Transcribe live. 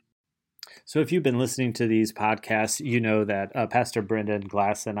So if you've been listening to these podcasts, you know that Pastor Brendan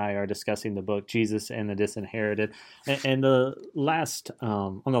Glass and I are discussing the book Jesus and the Disinherited. And the last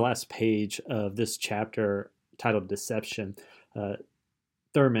on the last page of this chapter titled Deception, uh,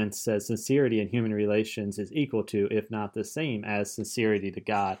 Thurman says sincerity in human relations is equal to, if not the same as, sincerity to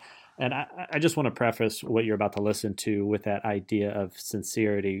God. And I just want to preface what you're about to listen to with that idea of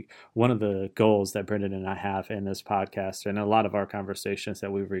sincerity. One of the goals that Brendan and I have in this podcast and a lot of our conversations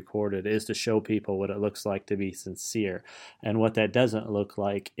that we've recorded is to show people what it looks like to be sincere. And what that doesn't look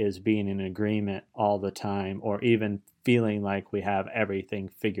like is being in agreement all the time or even feeling like we have everything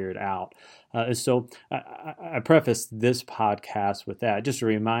figured out. So I preface this podcast with that, just to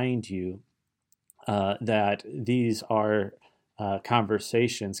remind you that these are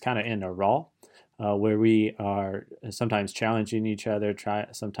conversations kind of in the raw, where we are sometimes challenging each other,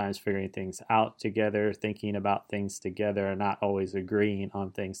 sometimes figuring things out together, thinking about things together, and not always agreeing on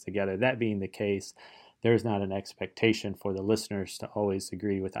things together. That being the case, there's not an expectation for the listeners to always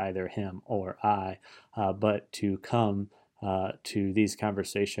agree with either him or I, but to come to these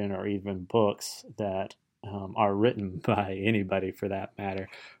conversations or even books that are written by anybody for that matter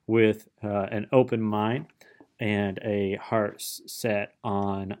with an open mind and a heart set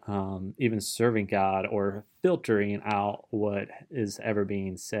on even serving God or filtering out what is ever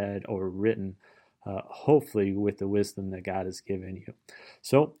being said or written, hopefully with the wisdom that God has given you.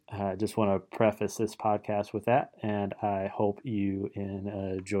 So I just want to preface this podcast with that, and I hope you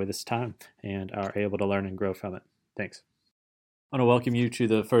enjoy this time and are able to learn and grow from it. Thanks. I want to welcome you to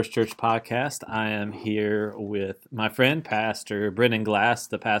the First Church Podcast. I am here with my friend, Pastor Brendan Glass,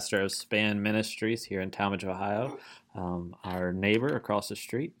 the pastor of Span Ministries here in Talmadge, Ohio, our neighbor across the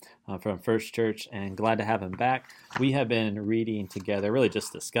street from First Church, and glad to have him back. We have been reading together, really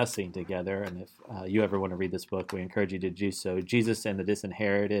just discussing together, and if you ever want to read this book, we encourage you to do so, Jesus and the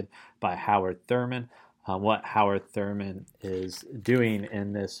Disinherited by Howard Thurman. What Howard Thurman is doing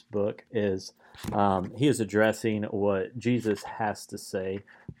in this book is he is addressing what Jesus has to say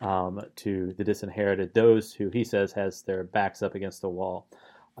to the disinherited, those who he says has their backs up against the wall.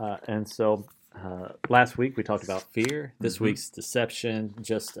 And so last week we talked about fear. This week's deception,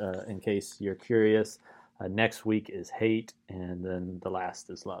 just in case you're curious. Next week is hate, and then the last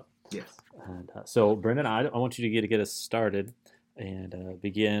is love. Yes. And so, Brendan, I want you to get us started and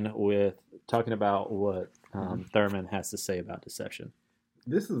begin with talking about what Thurman has to say about deception.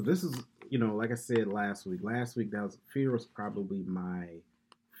 This is like I said last week fear was probably my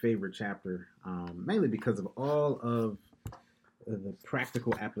favorite chapter, mainly because of all of the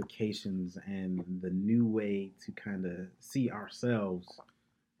practical applications and the new way to kind of see ourselves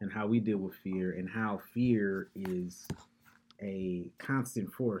and how we deal with fear, and how fear is a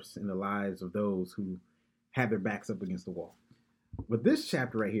constant force in the lives of those who have their backs up against the wall. But this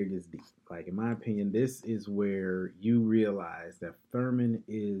chapter right here gets deep. Like, in my opinion, this is where you realize that Thurman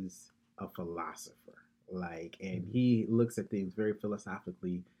is a philosopher. And he looks at things very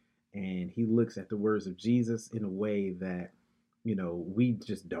philosophically, and he looks at the words of Jesus in a way that, we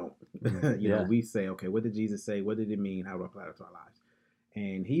just don't. We say, okay, what did Jesus say? What did it mean? How do I apply it to our lives?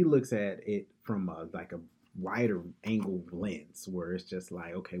 And he looks at it from a wider angle lens, where it's just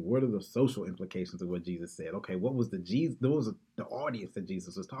like, okay, what are the social implications of what Jesus said? Okay, what was the audience that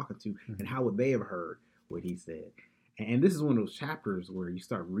Jesus was talking to, and how would they have heard what he said? And this is one of those chapters where you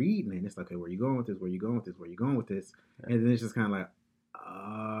start reading and it's like, okay, where are you going with this? Where are you going with this? Where are you going with this? And then it's just kind of like,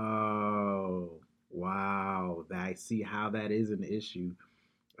 oh, wow, I see how that is an issue.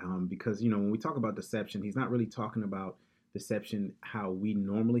 Because, when we talk about deception, he's not really talking about deception how we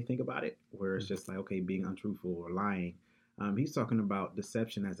normally think about it, where it's just like, okay, being untruthful or lying. He's talking about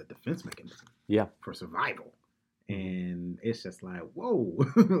deception as a defense mechanism for survival. And it's just like, whoa,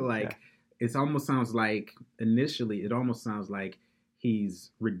 it almost sounds like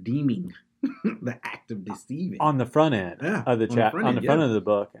he's redeeming the act of deceiving on the front end of the chapter, on the front of the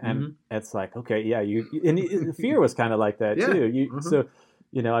book. And it's like, okay, and fear was kind of like that too. So,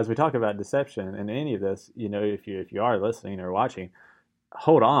 as we talk about deception and any of this, if you are listening or watching,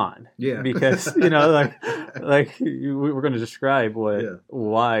 hold on, because we're going to describe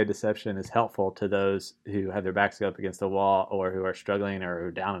why deception is helpful to those who have their backs up against the wall or who are struggling or who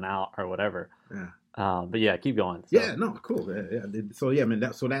are down and out or whatever. But keep going. So. Cool. So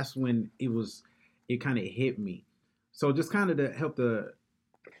that's when it kind of hit me. So just kind of to help the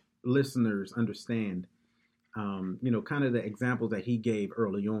listeners understand, kind of the examples that he gave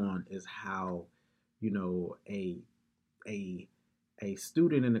early on is how, a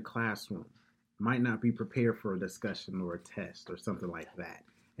student in the classroom might not be prepared for a discussion or a test or something like that.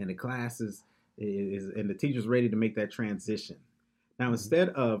 And the class is and the teacher's ready to make that transition. Now, instead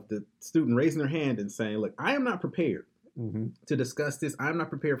of the student raising their hand and saying, look, I am not prepared to discuss this. I'm not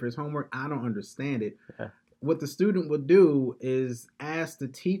prepared for his homework. I don't understand it. Yeah. What the student would do is ask the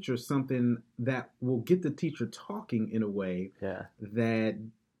teacher something that will get the teacher talking in a way that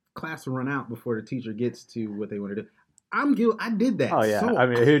class will run out before the teacher gets to what they want to do. I'm guilty. I did that. Oh, yeah. So, I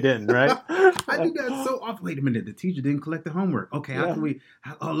mean, who didn't, right? I did that so often. Wait a minute. The teacher didn't collect the homework. Okay, how can we?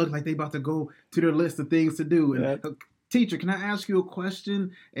 Oh, look like they about to go to their list of things to do. And teacher, can I ask you a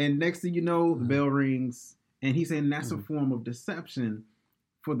question? And next thing you know, the bell rings. And he's saying that's a form of deception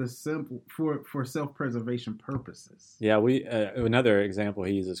for the simple for self-preservation purposes. Yeah, we another example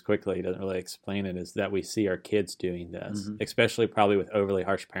he uses quickly, he doesn't really explain it, is that we see our kids doing this, especially probably with overly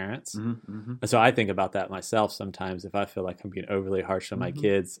harsh parents. And so I think about that myself sometimes if I feel like I'm being overly harsh on my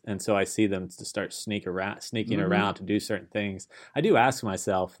kids, and so I see them to start sneaking around to do certain things. I do ask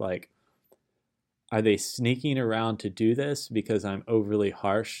myself, like, are they sneaking around to do this because I'm overly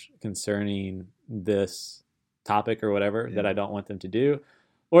harsh concerning this topic or whatever that I don't want them to do?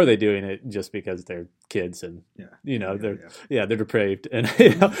 Or are they doing it just because they're kids and they're depraved and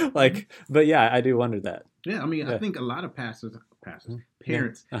but yeah, I do wonder that. Yeah, I mean, I think a lot of parents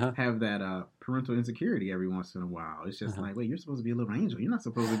have that parental insecurity every once in a while. It's just like, wait, you're supposed to be a little angel. You're not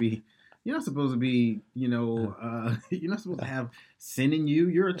supposed to be, you're not supposed to have sin in you.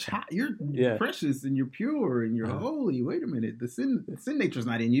 You're a child. You're precious and you're pure and you're holy. Wait a minute, the sin nature's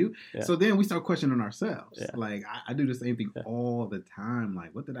not in you. So then we start questioning ourselves. Like I do the same thing all the time.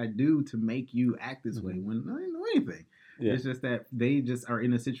 Like, what did I do to make you act this way when I didn't know anything? It's just that they just are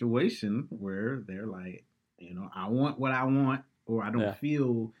in a situation where they're like, I want what I want, or I don't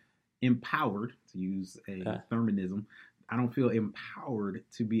feel empowered, to use a Thurmanism. I don't feel empowered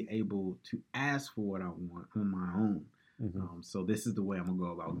to be able to ask for what I want on my own. So this is the way I'm gonna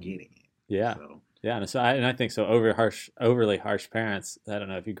go about getting it. Yeah. And I think so. Overly harsh parents. I don't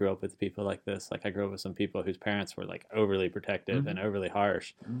know if you grew up with people like this. Like, I grew up with some people whose parents were like overly protective and overly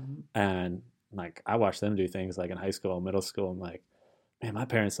harsh, and like I watched them do things like in high school and middle school. I'm like, man, my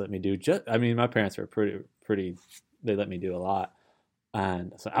parents let me do. My parents were pretty. They let me do a lot.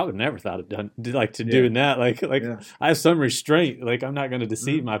 And so I would never thought of doing that. Like I have some restraint. Like, I'm not going to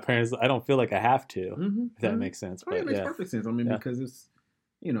deceive my parents. I don't feel like I have to. If that makes sense. It makes perfect sense. I mean, because it's,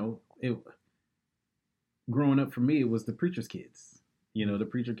 growing up for me, it was the preacher's kids. The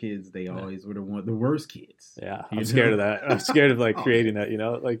preacher kids, they always were the worst kids. Yeah, I'm scared of that. I'm scared of creating that.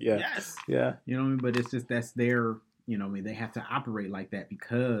 Yes. Yeah. You know what I mean? But it's just that's their. They have to operate like that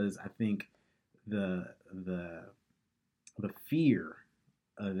because I think the fear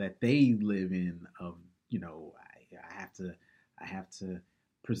that they live in of, I have to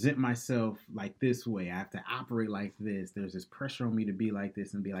present myself like this way. I have to operate like this. There's this pressure on me to be like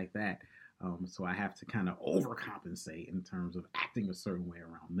this and be like that. So I have to kind of overcompensate in terms of acting a certain way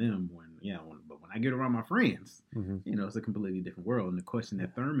around them but when I get around my friends, it's a completely different world. And the question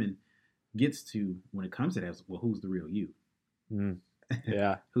that Thurman gets to when it comes to that is, well, who's the real you?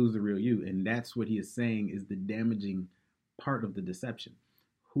 Yeah. Who's the real you? And that's what he is saying is the damaging part of the deception.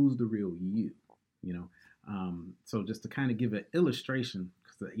 Who's the real you? So just to kind of give an illustration,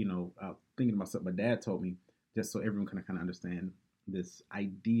 because thinking about something my dad told me, just so everyone can kind of understand this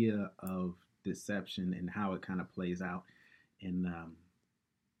idea of deception and how it kind of plays out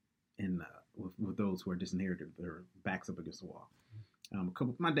with those who are disinherited, their backs up against the wall.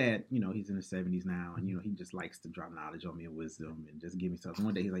 My dad, he's in his 70s now, and he just likes to drop knowledge on me and wisdom and just give me stuff.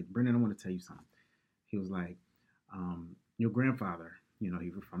 One day he's like, Brendan, I want to tell you something. He was like, your grandfather, he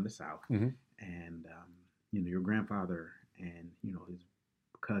was from the South, and your grandfather and his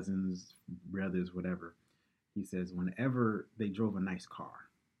cousins, brothers, whatever. He says whenever they drove a nice car,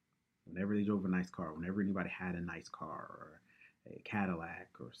 whenever anybody had a nice car or a Cadillac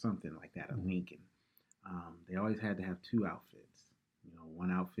or something like that, a Lincoln, they always had to have two outfits.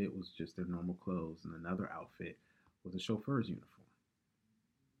 One outfit was just their normal clothes, and another outfit was a chauffeur's uniform.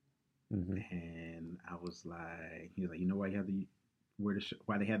 And I was like, he was like, why you have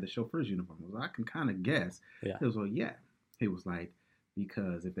why they had the chauffeur's uniform? I was like, I can kind of guess. Yeah. He was like, yeah. He was like,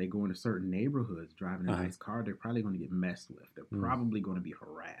 because if they go into certain neighborhoods driving a nice car, they're probably going to get messed with. They're probably going to be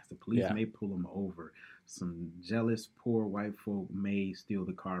harassed. The police may pull them over. Some jealous poor white folk may steal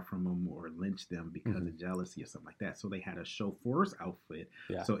the car from them or lynch them because of jealousy or something like that. So they had a chauffeur's outfit.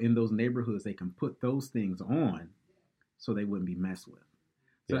 Yeah. So in those neighborhoods, they can put those things on so they wouldn't be messed with.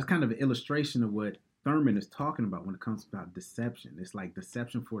 So that's kind of an illustration of what Thurman is talking about when it comes about deception. It's like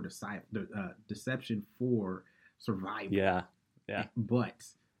deception for deception for survival. Yeah. Yeah. But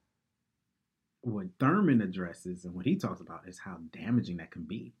what Thurman addresses and what he talks about is how damaging that can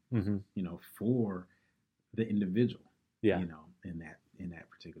be, for the individual. Yeah. in that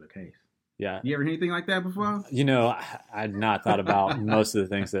particular case. Yeah. You ever hear anything like that before? I'd not thought about most of the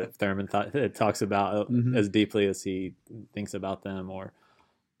things that Thurman talks about as deeply as he thinks about them, or,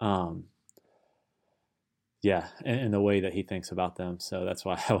 and the way that he thinks about them. So that's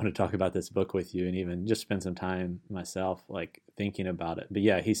why I want to talk about this book with you, and even just spend some time myself, like, thinking about it. But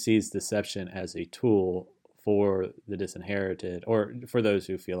yeah, he sees deception as a tool for the disinherited, or for those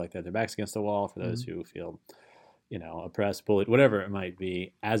who feel like that their back's against the wall, for those who feel, oppressed, bullied, whatever it might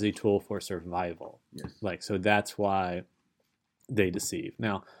be, as a tool for survival. Yes. Like, so that's why they deceive.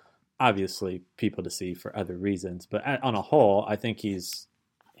 Now, obviously, people deceive for other reasons, but on a whole, I think he's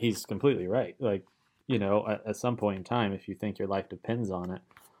completely right. Like, at some point in time, if you think your life depends on it,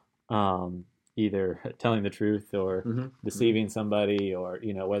 either telling the truth or deceiving somebody, or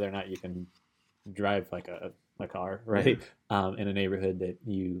whether or not you can drive like a car, right? In a neighborhood that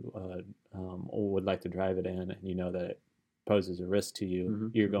you would like to drive it in, and that it poses a risk to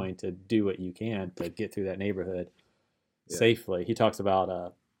you, you're going to do what you can to get through that neighborhood safely. He talks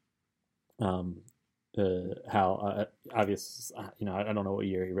about how obvious, I don't know what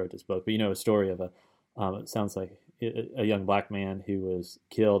year he wrote this book, but a story of it sounds like a young black man who was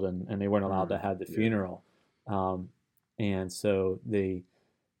killed, and they weren't allowed to have the funeral, and so they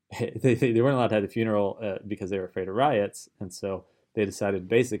weren't allowed to have the funeral because they were afraid of riots, and so they decided,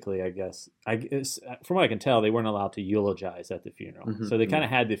 basically, I guess, from what I can tell, they weren't allowed to eulogize at the funeral. So they kind of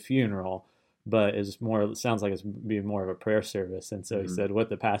had the funeral, but it sounds like it's being more of a prayer service. And so he said what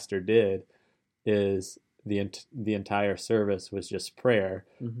the pastor did is the entire service was just prayer,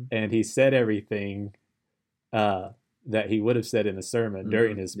 and he said everything that he would have said in the sermon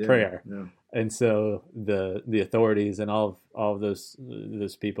during his prayer. Yeah. And so the authorities and all of those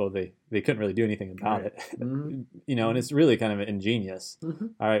people, they couldn't really do anything about it. And it's really kind of ingenious. All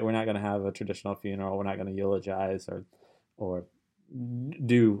right, we're not going to have a traditional funeral. We're not going to eulogize or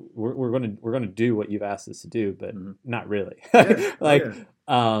do. We're going to do what you've asked us to do, but not really. Which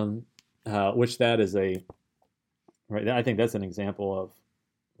that is right. I think that's an example of,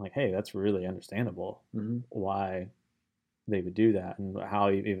 like, hey, that's really understandable why they would do that, and how,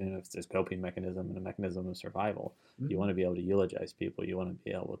 even if it's a coping mechanism and a mechanism of survival, you want to be able to eulogize people. You want to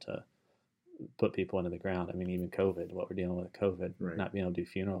be able to put people into the ground. I mean, even COVID, what we're dealing with COVID, not being able to do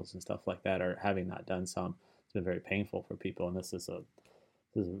funerals and stuff like that, or having not done some, it's been very painful for people. And this is a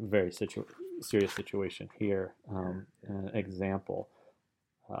very serious situation here. An example.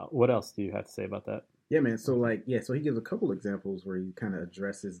 What else do you have to say about that? Yeah, man. So so he gives a couple examples where he kind of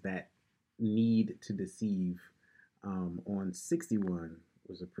addresses that need to deceive. On 61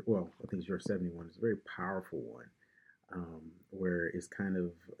 was I think it's your 71. It's a very powerful one, where it's kind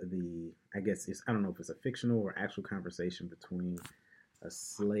of I don't know if it's a fictional or actual conversation between a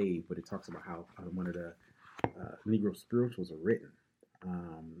slave, but it talks about how one of the Negro spirituals are written,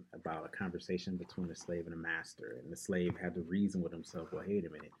 about a conversation between a slave and a master, and the slave had to reason with himself. Well, wait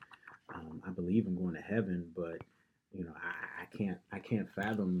a minute, I believe I'm going to heaven, but I can't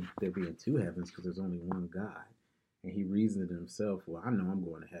fathom there being two heavens, because there's only one God. And he reasoned to himself, well, I know I'm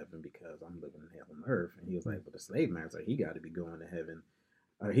going to heaven because I'm living in hell on earth. And he was like, but the slave master, he got to be going to heaven.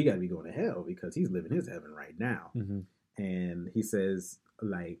 He got to be going to hell because he's living his heaven right now. And he says,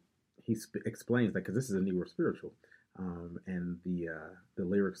 like, he explains, like, because this is a Negro spiritual. And the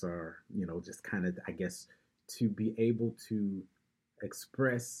lyrics are, just kind of, I guess, to be able to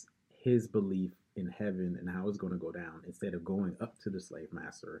express his belief in heaven and how it's going to go down, instead of going up to the slave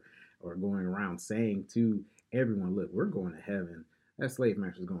master or going around saying to everyone, look, we're going to heaven, that slave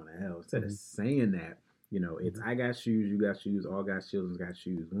master's going to hell. Instead of saying that, it's I got shoes, you got shoes, all God's children got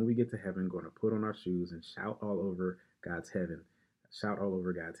shoes. When we get to heaven, going to put on our shoes and shout all over God's heaven. Shout all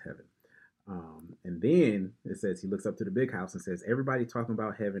over God's heaven. And then it says he looks up to the big house and says, everybody talking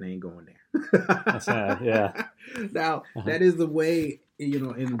about heaven ain't going there. That's yeah. Now, that is the way,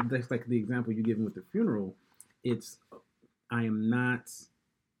 and that's like the example you give him with the funeral. It's, I am not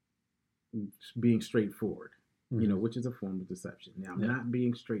being straightforward, which is a form of deception. Now, I'm not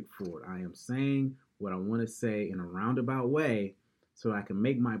being straightforward. I am saying what I want to say in a roundabout way so I can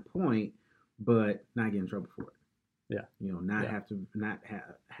make my point, but not get in trouble for it. Not have to, not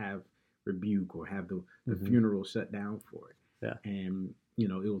have rebuke or have the funeral shut down for it. And, it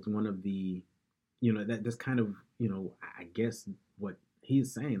was one of the, that's kind of, I guess what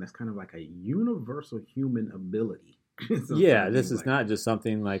he's saying, that's kind of like a universal human ability. This is not just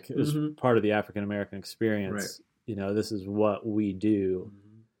something like it's part of the African American experience. Right. This is what we do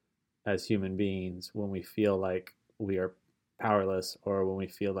as human beings when we feel like we are powerless, or when we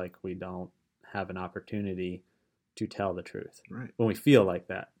feel like we don't have an opportunity to tell the truth. Right. When we feel like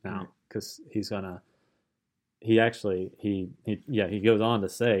that now, because he's gonna he actually he goes on to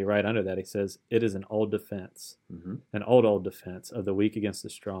say right under that, he says, it is an old defense, an old defense of the weak against the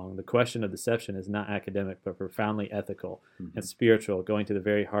strong. The question of deception is not academic but profoundly ethical and spiritual, going to the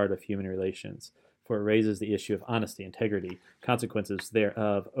very heart of human relations, for it raises the issue of honesty, integrity, consequences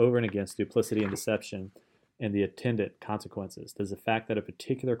thereof, over and against duplicity and deception, and the attendant consequences. Does the fact that a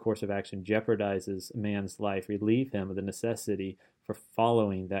particular course of action jeopardizes man's life relieve him of the necessity for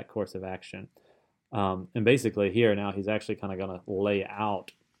following that course of action? And basically here now he's actually kind of going to lay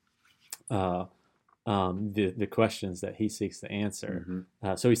out the questions that he seeks to answer.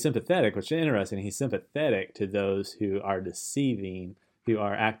 So he's sympathetic, which is interesting. He's sympathetic to those who are deceiving, who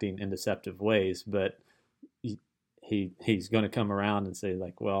are acting in deceptive ways, but he's going to come around and say,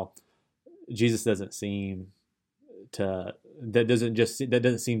 like, well, Jesus doesn't seem to, that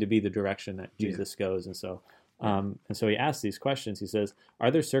doesn't seem to be the direction that Jesus goes. And so he asks these questions. He says,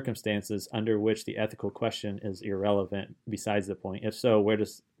 are there circumstances under which the ethical question is irrelevant besides the point? If so, where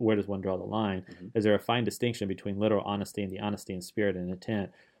does one draw the line? Is there a fine distinction between literal honesty and the honesty in spirit and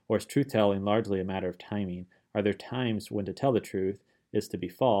intent? Or is truth-telling largely a matter of timing? Are there times when to tell the truth is to be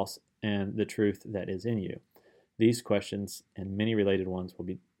false and the truth that is in you? These questions and many related ones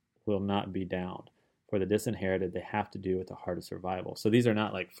will not be downed. For the disinherited, they have to do with the heart of survival. So these are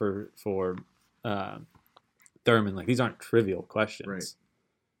not like for Thurman, like these aren't trivial questions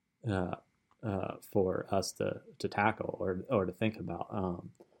for us to tackle or to think about.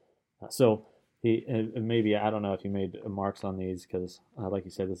 So he, and maybe, I don't know if you made marks on these because, like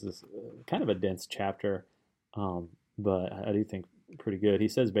you said, this is kind of a dense chapter, but I do think pretty good. He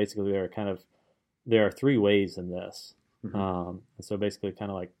says basically there are three ways in this. So basically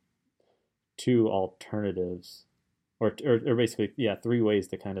kind of like two alternatives or basically, three ways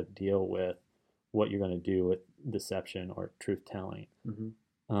to kind of deal with what you're going to do with deception or truth-telling. Do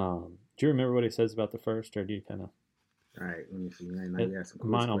you remember what he says about the first, or do you kind of... All right, let me see. Now you ask some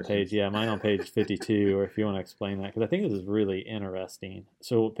mine on page 52, or if you want to explain that, because I think this is really interesting.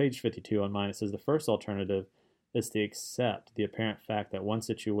 So page 52 on mine, it says the first alternative is to accept the apparent fact that one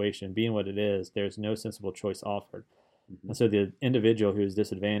situation being what it is, there's no sensible choice offered. And so the individual who is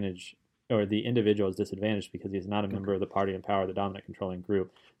disadvantaged, or the individual is disadvantaged because he is not a member of the party in power, the dominant controlling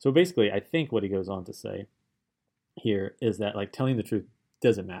group. So basically, I think what he goes on to say here is that, like, telling the truth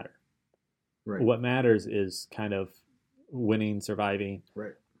doesn't matter. Right. What matters is kind of winning, surviving,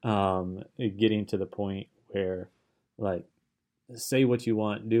 getting to the point where, like, say what you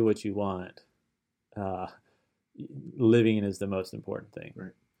want, do what you want. Living is the most important thing.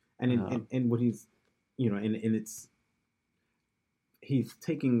 Right. And what he's, and it's, he's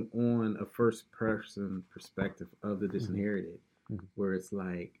taking on a first person perspective of the disinherited, where it's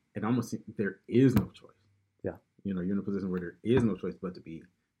like, it almost, there is no choice. Yeah. You're in a position where there is no choice but to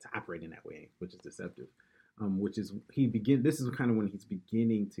operate in that way, which is deceptive. Which is, this is kind of when he's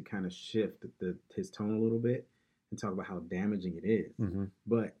beginning to kind of shift his tone a little bit and talk about how damaging it is.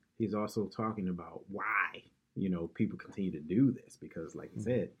 But he's also talking about why, people continue to do this, because like he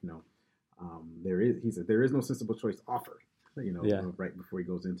said, there is no sensible choice offered. Right before he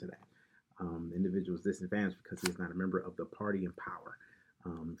goes into that. The individual is disadvantaged because he is not a member of the party in power.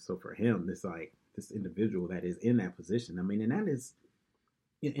 So for him, this individual that is in that position, and that is,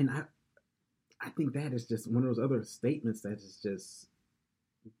 and I think that is just one of those other statements that is just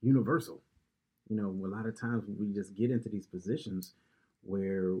universal. A lot of times we just get into these positions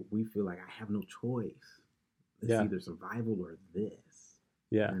where we feel like I have no choice. It's either survival or this.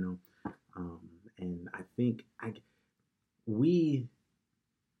 Yeah. And I think we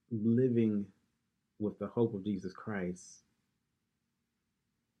living with the hope of Jesus Christ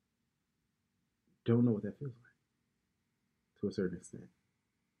don't know what that feels like, to a certain extent.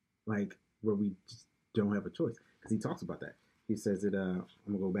 Like, where we just don't have a choice. Because he talks about that. He says it, I'm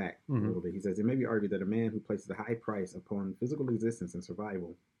going to go back a little bit. He says, it may be argued that a man who places a high price upon physical existence and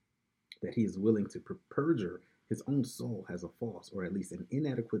survival, that he is willing to perjure his own soul, has a false, or at least an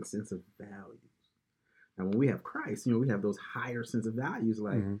inadequate sense of values. Now, when we have Christ, we have those higher sense of values.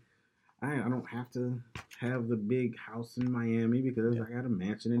 Like, I don't have to have the big house in Miami because I got a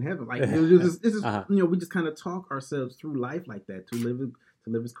mansion in heaven. Like, this is, we just kind of talk ourselves through life like that. To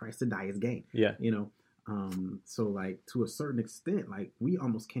live as Christ, to die as gain. Yeah. So like, to a certain extent, like, we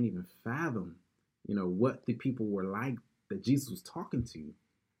almost can't even fathom, what the people were like that Jesus was talking to,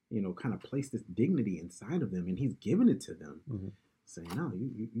 kind of place this dignity inside of them, and he's giving it to them. Saying, no,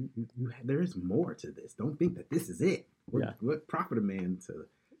 you there is more to this. Don't think that this is it. What profit a man to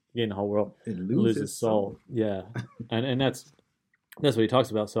gain the whole world and lose his soul? Yeah, and that's what he talks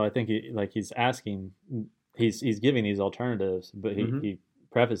about. So I think he's asking, he's giving these alternatives, but he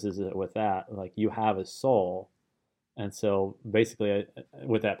prefaces it with that, like, you have a soul, And so basically,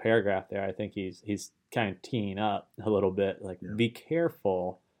 with that paragraph there, I think he's kind of teeing up a little bit, like be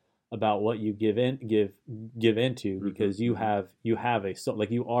careful about what you give into, because you have a soul, like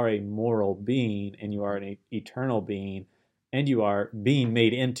you are a moral being, and you are an eternal being, and you are being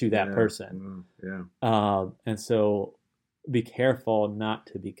made into that person. And so be careful not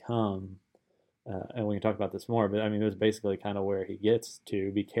to become, and we can talk about this more, but I mean, it was basically kind of where he gets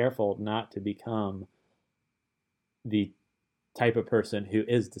to. Be careful not to become the type of person who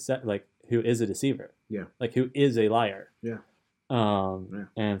is who is a deceiver. Yeah. Like who is a liar. Yeah. And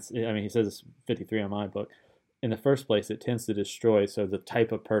I mean, he says this 53 on my book. In the first place, it tends to destroy. So the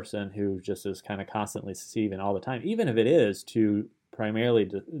type of person who just is kind of constantly deceiving all the time, even if it is to primarily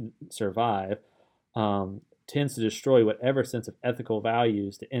survive, tends to destroy whatever sense of ethical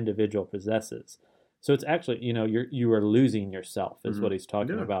values the individual possesses. So it's actually, you are losing yourself is what he's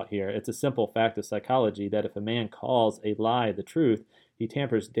talking about here. It's a simple fact of psychology that if a man calls a lie the truth, he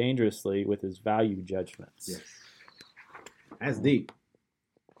tampers dangerously with his value judgments. Yes. That's deep.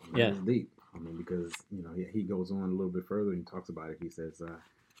 Yeah. That's deep. I mean, because, he goes on a little bit further and he talks about it. He says,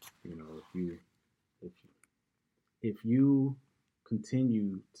 if you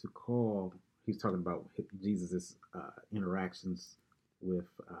continue to call, he's talking about Jesus's interactions with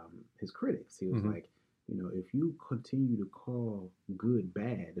his critics. He was like, if you continue to call good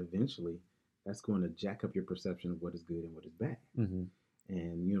bad, eventually that's going to jack up your perception of what is good and what is bad. Mm-hmm.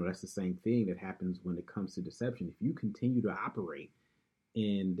 And, that's the same thing that happens when it comes to deception. If you continue to operate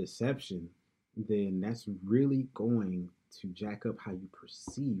in deception, then that's really going to jack up how you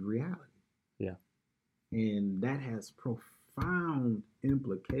perceive reality. Yeah. And that has profound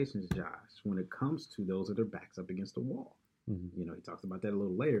implications, Josh, when it comes to those that are backs up against the wall. Mm-hmm. He talks about that a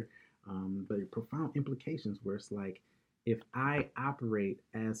little later. But profound implications where it's like, if I operate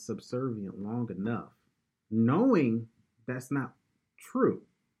as subservient long enough, knowing that's not true,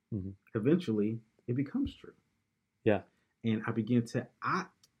 eventually it becomes true. Yeah. And I begin to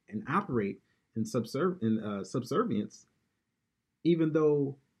operate in subservience, even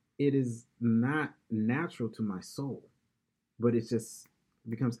though it is not natural to my soul, but it just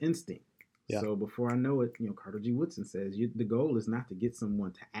becomes instinct. Yeah. So before I know it, Carter G. Woodson says the goal is not to get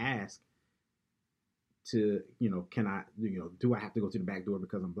someone to ask to, can I, do I have to go to the back door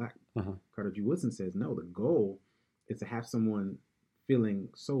because I'm black? Carter G. Woodson says, no, the goal is to have someone feeling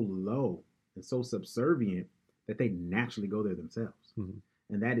so low and so subservient that they naturally go there themselves.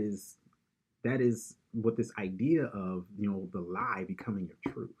 And that is what this idea of, the lie becoming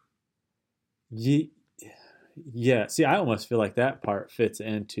your truth. Yeah. See, I almost feel like that part fits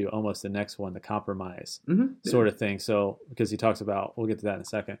into almost the next one, the compromise sort of thing. So, because he talks about, we'll get to that in a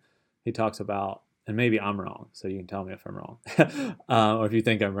second. He talks about, and maybe I'm wrong, so you can tell me if I'm wrong, or if you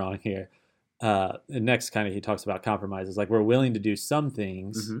think I'm wrong here. The next kind of, he talks about compromises. Like we're willing to do some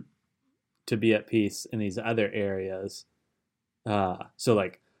things to be at peace in these other areas. So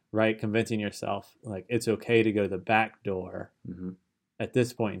like, right, convincing yourself, like it's okay to go to the back door at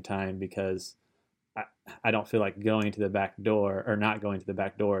this point in time because I don't feel like going to the back door or not going to the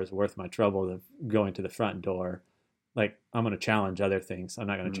back door is worth my trouble of going to the front door. Like I'm going to challenge other things. I'm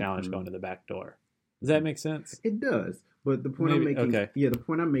not going to challenge going to the back door. Does that make sense? It does. But the point I'm making, the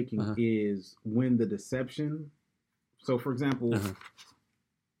point I'm making is when the deception. So, for example,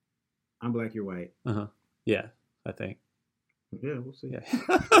 I'm black, you're white. Yeah, I think. Yeah, we'll see. Yeah.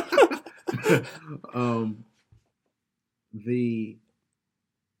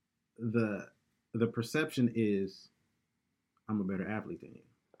 The perception is I'm a better athlete than you.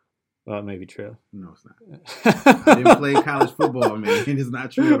 Well, it may be true. No, it's not. I didn't play college football, man. It's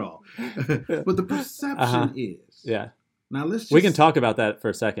not true at all. But the perception is. Yeah. Now let's just... We can talk about that for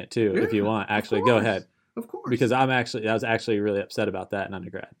a second too, if you want. Actually, go ahead. Of course. Because I was actually really upset about that in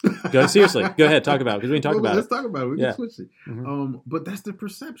undergrad. Seriously, go ahead, talk about it, because we can talk about it. Let's talk about it. We can switch it. But that's the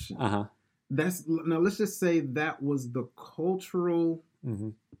perception. Now let's just say that was the cultural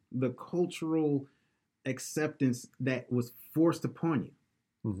acceptance that was forced upon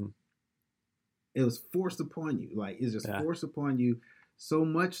you. It was forced upon you. Like it's just forced upon you, so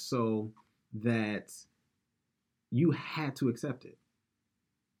much so that you had to accept it.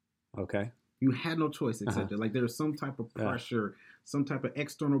 Okay. You had no choice to accept it. Like there was some type of pressure, some type of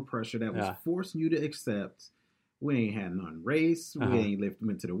external pressure that was forcing you to accept. We ain't had none race. We ain't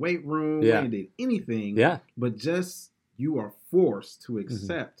went to the weight room. We ain't did anything. Yeah. But just you are forced to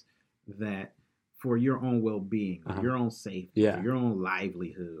accept that for your own well-being, your own safety, for your own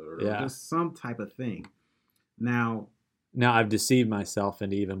livelihood, or just some type of thing. Now I've deceived myself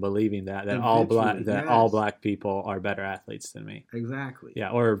into even believing that all black people are better athletes than me. Exactly. Yeah,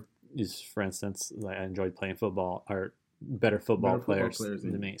 or is, for instance, like I enjoyed playing football, are better football players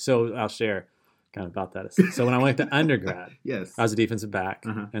than me. So I'll share kind of about that. So when I went to undergrad, yes, I was a defensive back,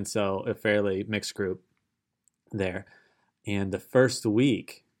 Uh-huh. and so a fairly mixed group there. And the first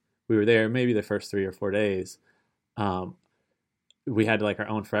week we were there, maybe the first 3 or 4 days, we had like our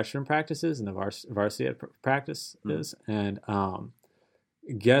own freshman practices and the varsity practices, and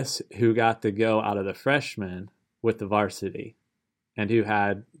guess who got to go out of the freshmen with the varsity, and who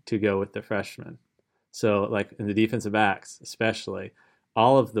had to go with the freshmen. So like in the defensive backs, especially,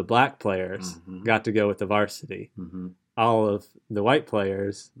 all of the black players got to go with the varsity. All of the white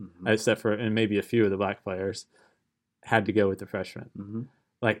players, except for, and maybe a few of the black players, had to go with the freshmen.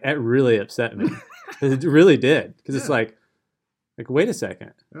 Like, it really upset me. It really did. Because it's like, wait a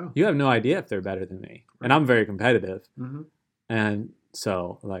second. Oh. You have no idea if they're better than me. Right. And I'm very competitive. And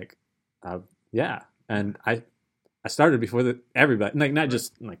so, like, yeah. And I started before everybody, like, not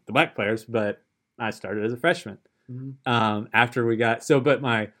just like the black players, but I started as a freshman. After we got,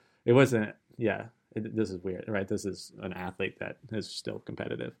 it wasn't, this is weird, right? This is an athlete that is still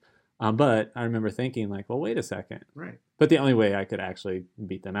competitive. But I remember thinking, like, well, wait a second. Right. But the only way I could actually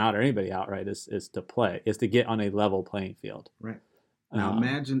beat them out or anybody out, right, is to play, is to get on a level playing field. Right. Now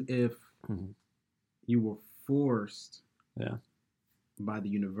imagine if you were forced by the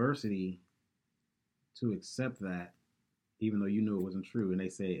university to accept that, even though you knew it wasn't true, and they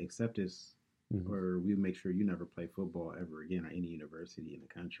say, accept this, or we'll make sure you never play football ever again at any university in the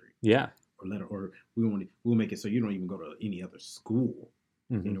country. Yeah. Or we'll make it so you don't even go to any other school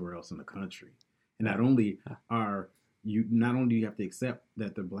anywhere else in the country. And not only do you have to accept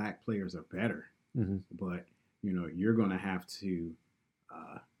that the black players are better, but you're going to have to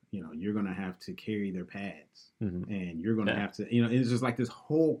carry their pads, and you're going to have to, it's just like this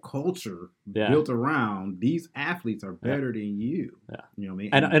whole culture built around these athletes are better than you. Yeah. You know what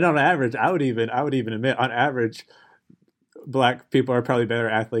I mean? And on average, I would even admit, on average, black people are probably better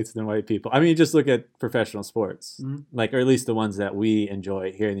athletes than white people. I mean, just look at professional sports, like, or at least the ones that we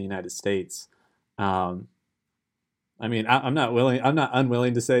enjoy here in the United States. I mean, I'm not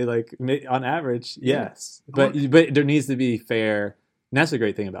unwilling to say, like, on average, yes, but there needs to be fair. And that's the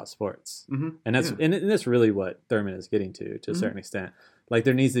great thing about sports, and that's really what Thurman is getting to a certain extent. Like,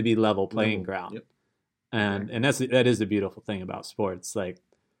 there needs to be level playing ground, and that is the beautiful thing about sports. Like,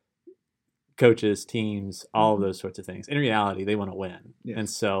 coaches, teams, all of those sorts of things. In reality, they want to win, and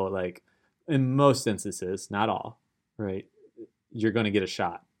so, like, in most instances, not all, right, you're going to get a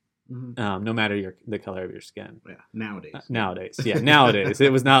shot. No matter the color of your skin. Yeah, nowadays. Nowadays.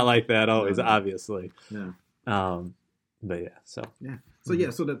 It was not like that always, obviously. Yeah. But yeah, so. Yeah. So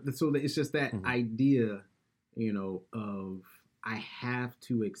it's just that idea, of I have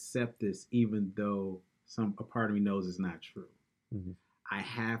to accept this even though a part of me knows it's not true. I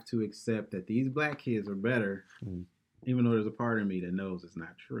have to accept that these black kids are better, even though there's a part of me that knows it's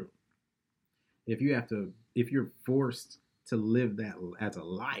not true. If you're forced to live that as a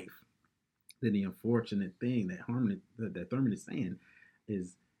life, then the unfortunate thing that Thurman is saying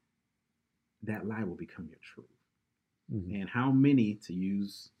is that lie will become your truth. And how many, to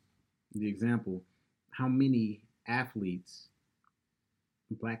use the example, how many athletes,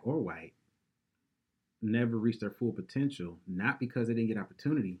 black or white, never reach their full potential, not because they didn't get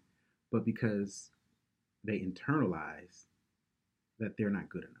opportunity, but because they internalized that they're not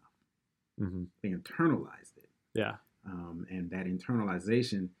good enough. They internalized it. Yeah. And that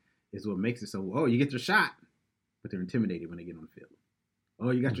internalization is what makes it so, you get your shot, but they're intimidated when they get on the field.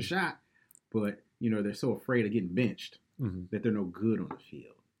 Oh, you got your shot, but, they're so afraid of getting benched that they're no good on the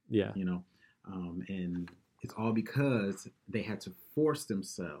field. Yeah. And it's all because they had to force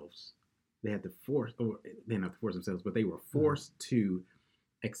themselves. They had to force, or they didn't have to force themselves, but they were forced to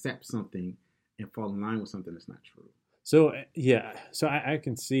accept something and fall in line with something that's not true. So, yeah. So I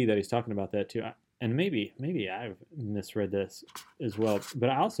can see that he's talking about that too. And maybe I've misread this as well, but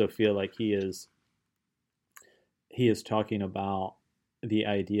I also feel like he is talking about the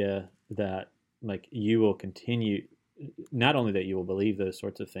idea that, like, you will continue, not only that you will believe those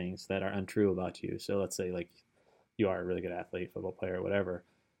sorts of things that are untrue about you. So let's say, like, you are a really good athlete, football player, whatever,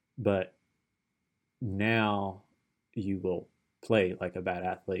 but now you will play like a bad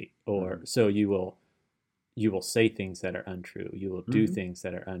athlete, or so you will say things that are untrue. You will do things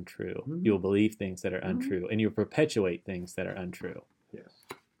that are untrue. You will believe things that are untrue, and you'll perpetuate things that are untrue. Yes.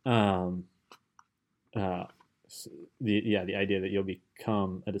 The idea that you'll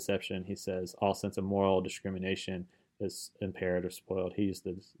become a deception. He says all sense of moral discrimination is impaired or spoiled. He used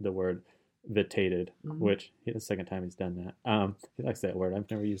the word vitiated, which the second time he's done that. He likes that word. I've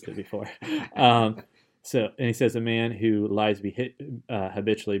never used it before. So, and he says, a man who lies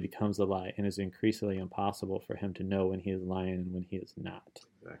habitually becomes a lie, and it is increasingly impossible for him to know when he is lying and when he is not.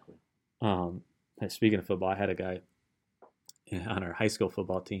 Exactly. Speaking of football, I had a guy on our high school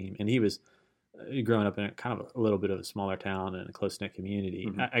football team, and he was growing up in a kind of a little bit of a smaller town and a close-knit community.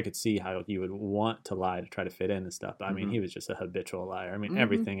 Mm-hmm. I could see how he would want to lie to try to fit in and stuff. But I mean, he was just a habitual liar. I mean,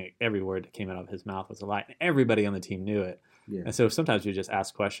 every word that came out of his mouth was a lie. And everybody on the team knew it. Yeah. And so sometimes we just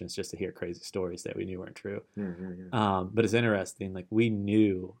ask questions just to hear crazy stories that we knew weren't true. Yeah. But it's interesting. Like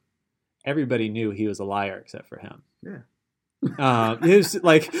everybody knew he was a liar except for him. Yeah. It was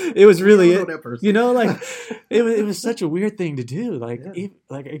like, it was really, that person. like it was such a weird thing to do. Like,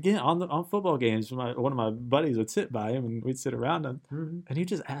 like again, on football games, one of my buddies would sit by him and we'd sit around him and he'd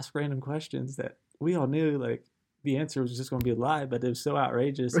just ask random questions that we all knew, like, the answer was just going to be a lie, but it was so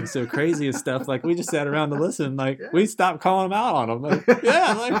outrageous and so crazy and stuff. Like, we just sat around to listen. Like, we stopped calling him out on him. Like,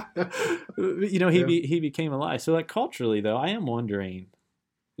 he became a lie. So, like, culturally though, I am wondering,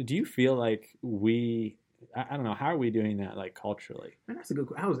 do you feel like I don't know, how are we doing that, like, culturally? Man, that's a good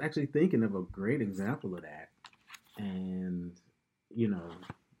question. I was actually thinking of a great example of that. And, we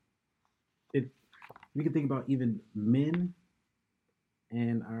can think about even men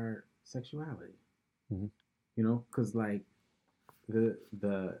and our sexuality. Mm-hmm. Because, like, the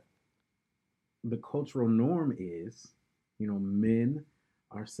cultural norm is, men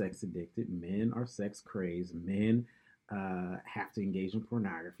are sex addicted, men are sex crazed, men have to engage in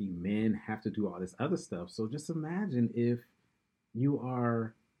pornography, men have to do all this other stuff. So just imagine if you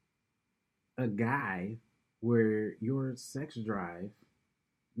are a guy where your sex drive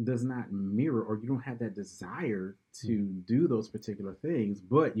does not mirror, or you don't have that desire to do those particular things,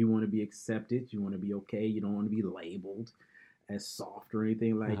 but you want to be accepted, you want to be okay, you don't want to be labeled as soft or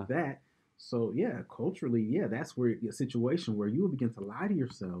anything like that. So culturally, that's where a situation where you will begin to lie to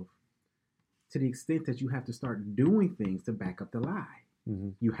yourself to the extent that you have to start doing things to back up the lie.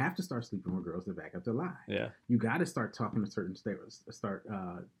 Mm-hmm. You have to start sleeping with girls to back up the lie. Yeah. You got to start talking to certain saying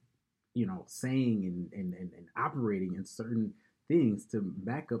and operating in certain things to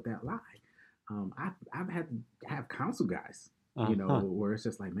back up that lie. I've had to have counsel guys, where it's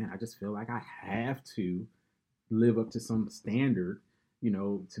just like, man, I just feel like I have to live up to some standard,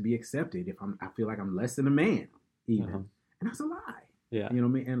 to be accepted. I feel like I'm less than a man, even, and that's a lie. Yeah. You know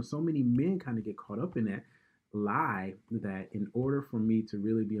what I mean? And so many men kind of get caught up in that lie that in order for me to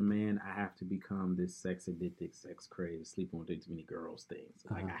really be a man, I have to become this sex addicted, sex crazed, sleeping with too many girls things.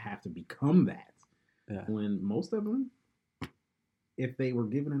 Like, I have to become that. Yeah. When most of them, if they were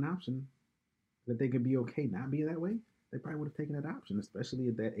given an option that they could be okay not being that way, they probably would have taken that option, especially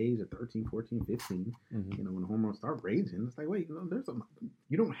at that age of 13, 14, 15, when the hormones start raging. It's like, wait, you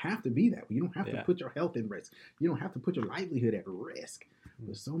don't have to be that way. You don't have to put your health in risk. You don't have to put your livelihood at risk.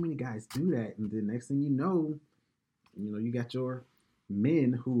 But so many guys do that, and then next thing you know, you got your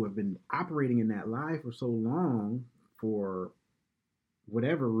men who have been operating in that lie for so long for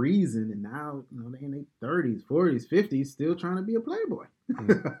whatever reason, and now they're in their 30s, 40s, 50s, still trying to be a playboy.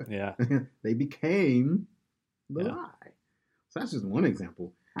 Yeah, they became the lie. So that's just one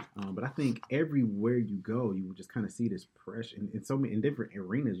example. But I think everywhere you go, you will just kind of see this pressure in so many in different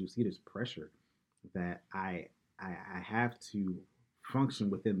arenas. You see this pressure that I have to function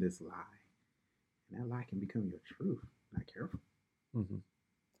within this lie, and that lie can become your truth. Not careful. Mm-hmm.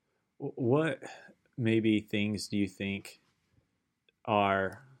 What maybe things do you think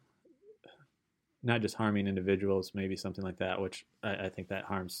are not just harming individuals, maybe something like that, which I think that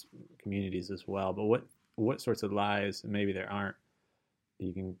harms communities as well. But what sorts of lies, maybe there aren't,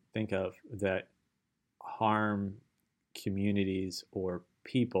 you can think of that harm communities or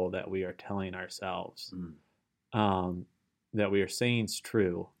people that we are telling ourselves, that we are saying is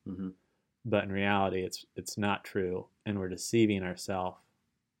true, but in reality it's not true, and we're deceiving ourselves,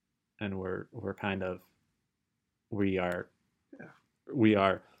 and we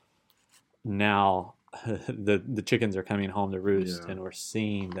are now the chickens are coming home to roost, and we're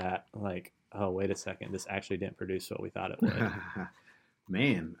seeing that, like, oh, wait a second, this actually didn't produce what we thought it would.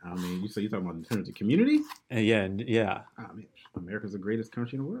 Man, I mean, you're talking about in terms of community? Yeah. I mean, America's the greatest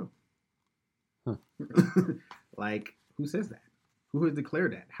country in the world. Like, who says that? Who has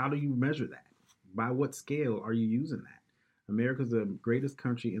declared that? How do you measure that? By what scale are you using that? America's the greatest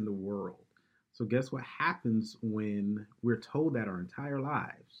country in the world. So guess what happens when we're told that our entire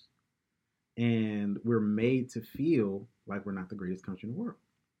lives, and we're made to feel like we're not the greatest country in the world?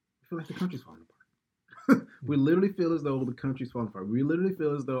 We feel like the country's falling apart. We literally feel as though the country's falling apart. We literally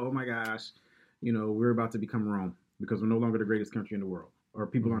feel as though, oh my gosh, we're about to become Rome because we're no longer the greatest country in the world, or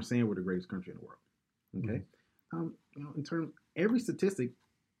people aren't saying we're the greatest country in the world. Okay, in terms, every statistic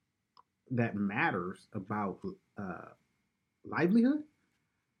that matters about livelihood,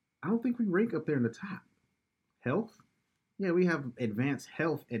 I don't think we rank up there in the top. Health, yeah, we have advanced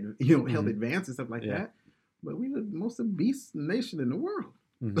health and health advances and stuff like that, but we're the most obese nation in the world.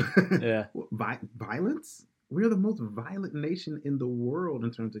 Yeah. Violence, we're the most violent nation in the world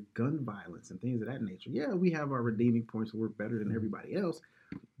in terms of gun violence and things of that nature. Yeah, we have our redeeming points. We're better than everybody else,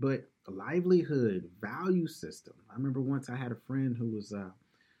 but livelihood, value system. I remember once I had a friend who was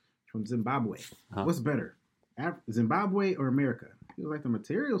from Zimbabwe. What's better, Zimbabwe or America? He was like, the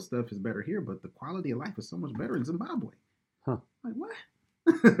material stuff is better here, but the quality of life is so much better in Zimbabwe. Like, what?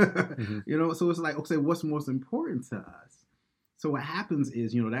 So it's like, okay, what's most important to us? So what happens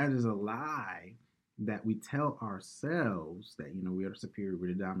is, that is a lie that we tell ourselves that, we are superior,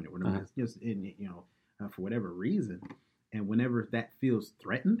 we're the dominant, we're the best, just for whatever reason. And whenever that feels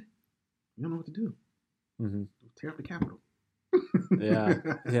threatened, you don't know what to do. Tear up the Capitol.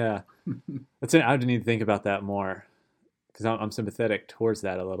 Yeah. I need to think about that more, because I'm sympathetic towards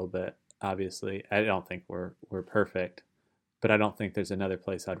that a little bit. Obviously, I don't think we're perfect, but I don't think there's another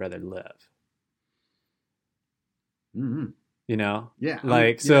place I'd rather live. Yeah.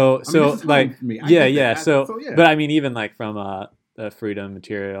 But I mean, even like from a freedom,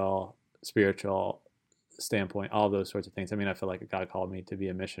 material, spiritual standpoint, all those sorts of things. I mean, I feel like God called me to be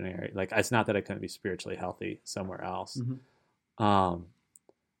a missionary. Like, it's not that I couldn't be spiritually healthy somewhere else.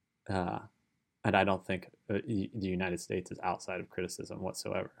 And I don't think the United States is outside of criticism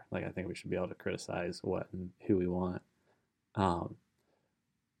whatsoever. Like, I think we should be able to criticize what and who we want.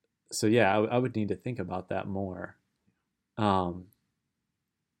 So yeah, I would need to think about that more. One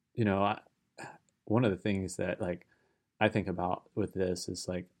of the things that like I think about with this is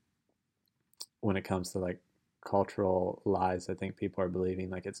like, when it comes to like cultural lies, I think people are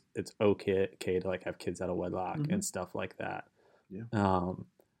believing like it's okay to like have kids out of wedlock and stuff like that. Yeah.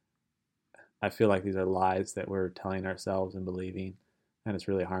 I feel like these are lies that we're telling ourselves and believing, and it's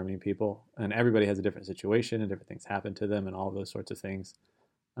really harming people. And everybody has a different situation and different things happen to them and all those sorts of things.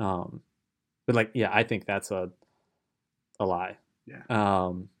 But like, yeah, I think that's a lie.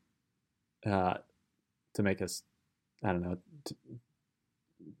 Yeah. To make us, I don't know.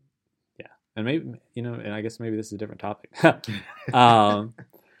 And maybe, and I guess maybe this is a different topic.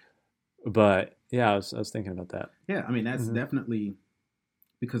 But yeah, I was thinking about that. Yeah. I mean, that's definitely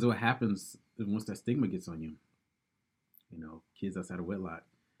because what happens once that stigma gets on you, kids outside of wedlock,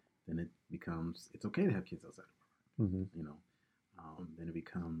 then it becomes, it's okay to have kids outside of wedlock. Then it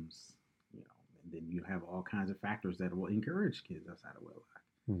becomes, and then you have all kinds of factors that will encourage kids outside of wedlock.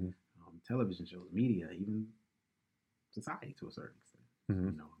 Television shows, media, even society to a certain extent.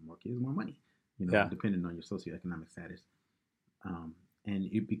 More kids, more money. Depending on your socioeconomic status, and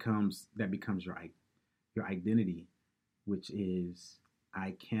it becomes your identity, which is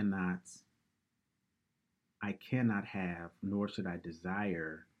I cannot have, nor should I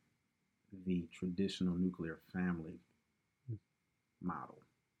desire, the traditional nuclear family model,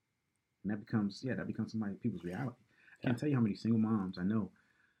 and that becomes some people's reality. I can't tell you how many single moms I know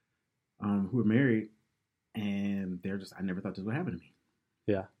who are married, and they're just, I never thought this would happen to me.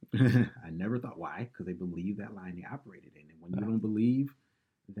 Yeah. I never thought. Why? Because they believe that lie and they operated in it. When you don't believe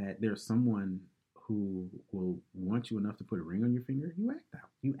that there's someone who will want you enough to put a ring on your finger,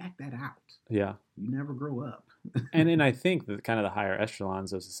 you act that out. Yeah. You never grow up. and I think that kind of the higher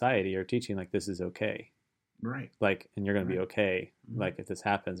echelons of society are teaching like this is okay. Right. Like, and you're going to be okay. Like, if this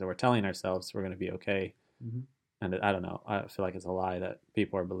happens, and we're telling ourselves we're going to be okay. And I don't know. I feel like it's a lie that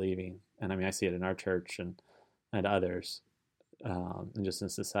people are believing. And I mean, I see it in our church and others. And just in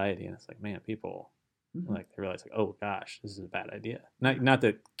society, and it's like, man, people like, they realize like, oh gosh, this is a bad idea. Not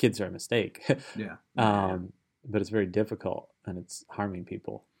that kids are a mistake. Yeah. But it's very difficult and it's harming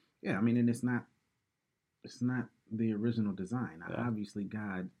people. Yeah, I mean, and it's not the original design. Yeah. Obviously,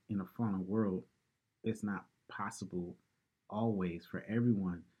 God, in a fallen world, it's not possible always for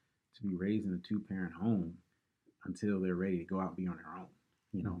everyone to be raised in a 2-parent home until they're ready to go out and be on their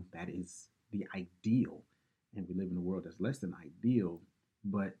own. That is the ideal. And we live in a world that's less than ideal,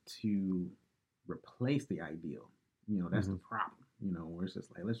 but to replace the ideal, that's the problem, where it's just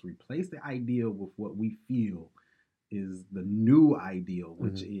like, let's replace the ideal with what we feel is the new ideal,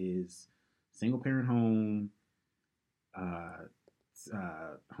 which is single parent home,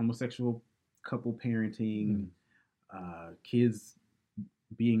 homosexual couple parenting, kids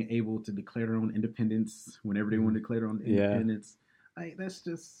being able to declare their own independence whenever they want to declare their own independence. Like, that's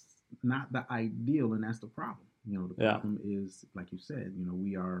just not the ideal, and that's the problem. The problem is, like you said,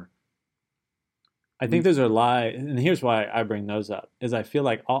 we are. I think those are lies, and here's why I bring those up: is I feel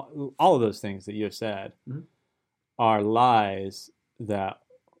like all of those things that you have said are lies that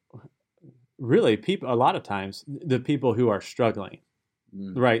really people, a lot of times, the people who are struggling,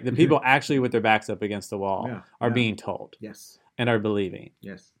 Mm. right? The people actually with their backs up against the wall Yeah, are yeah. being told Yes. and are believing.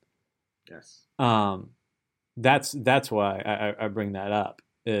 Yes. Yes. That's why I bring that up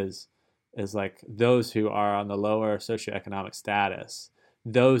is like those who are on the lower socioeconomic status.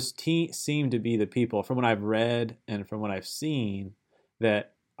 Those seem to be the people, from what I've read and from what I've seen,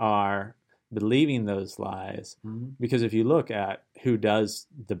 that are believing those lies. Mm-hmm. Because if you look at who does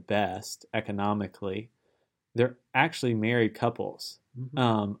the best economically, they're actually married couples.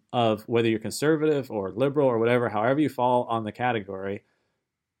 Mm-hmm. Of whether you're conservative or liberal or whatever, however you fall on the category,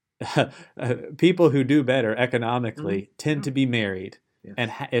 people who do better economically tend to be married. Yes.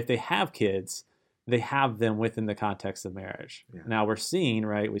 And if they have kids, they have them within the context of marriage. Yeah. Now we're seeing,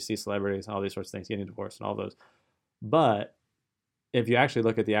 right, we see celebrities and all these sorts of things getting divorced and all those. But if you actually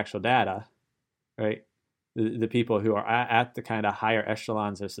look at the actual data, right, the people who are at the kind of higher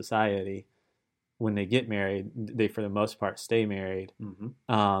echelons of society, when they get married, they for the most part stay married,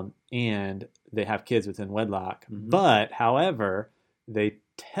 and they have kids within wedlock. But however, they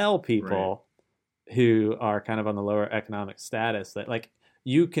tell people who are kind of on the lower economic status that like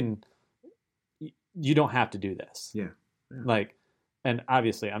you don't have to do this. Yeah. Like, and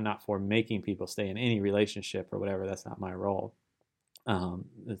obviously I'm not for making people stay in any relationship or whatever. That's not my role.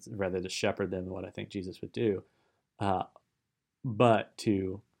 It's rather to shepherd them than what I think Jesus would do. But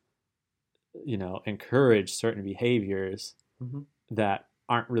to, encourage certain behaviors that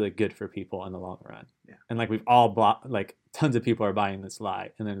aren't really good for people in the long run. Yeah. And like we've all like tons of people are buying this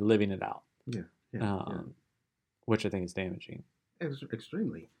lie and then living it out. Which I think is damaging.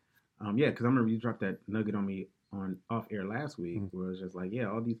 Extremely. Because I remember you dropped that nugget on me on off air last week, where it's just like,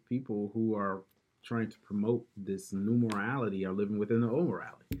 all these people who are trying to promote this new morality are living within the old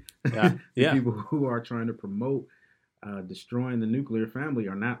morality. People who are trying to promote destroying the nuclear family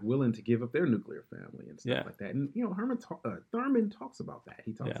are not willing to give up their nuclear family and stuff like that. And Thurman talks about that.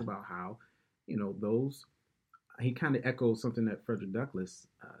 He talks about how those. He kind of echoes something that Frederick Douglass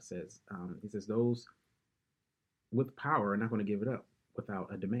says. He says those with power are not going to give it up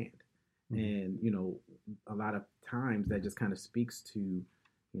without a demand. And a lot of times that just kind of speaks to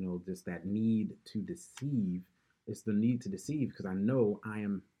just that need to deceive. It's the need to deceive because I know I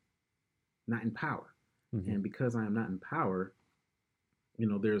am not in power. And because I am not in power,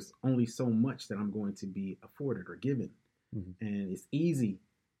 there's only so much that I'm going to be afforded or given. And it's easy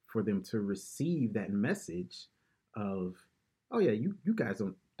for them to receive that message of, oh yeah, you guys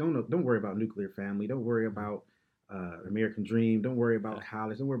don't worry about nuclear family, don't worry about American dream, don't worry about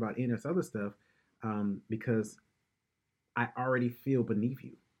college, don't worry about any of this other stuff, because I already feel beneath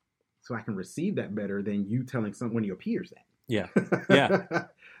you, so I can receive that better than you telling one of your peers that. You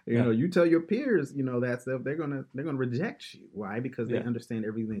tell your peers, that stuff, they're gonna reject you. Why? Because they understand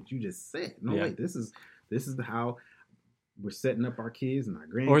everything that you just said. No, wait, this is how we're setting up our kids and our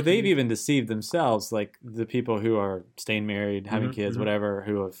grandkids. Or they've even deceived themselves, like the people who are staying married, having kids, whatever,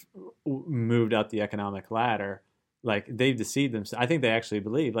 who have moved up the economic ladder. Like they've deceived themselves. I think they actually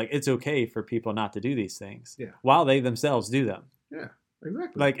believe like it's okay for people not to do these things while they themselves do them. Yeah,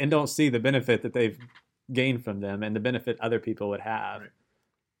 exactly. Like, and don't see the benefit that they've gained from them and the benefit other people would have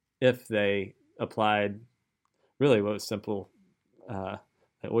if they applied really what was simple. What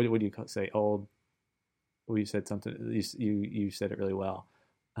do you say? Old. Well, you said something. You said it really well.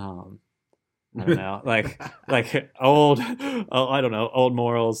 I don't know, like old. Oh, I don't know, old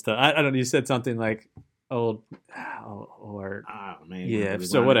morals. I don't know. You said something like old, or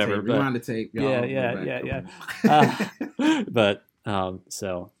So whatever. Rewind the tape. Yeah. But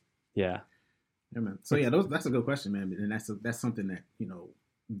so yeah. Yeah, man. So that's a good question, man, and that's something that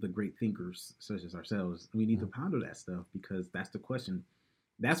the great thinkers such as ourselves, we need to ponder that stuff, because that's the question.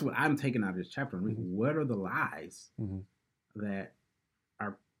 That's what I'm taking out of this chapter. What are the lies that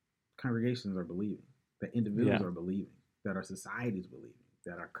our congregations are believing, that individuals are believing, that our society is believing,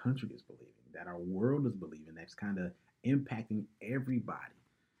 that our country is believing, that our world is believing, that's kind of impacting everybody?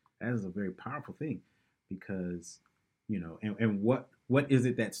 That is a very powerful thing, because, and what is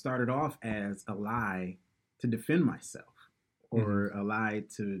it that started off as a lie to defend myself, or a lie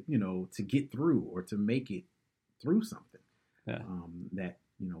to, to get through or to make it through something that,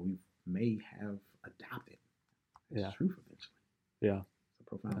 we may have adopted as truth eventually. Yeah. It's a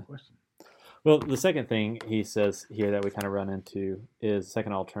profound question. Well, the second thing he says here that we kind of run into is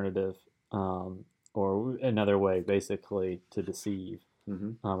second alternative, or another way basically to deceive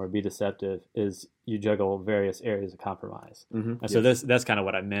or be deceptive, is you juggle various areas of compromise. And so that's kind of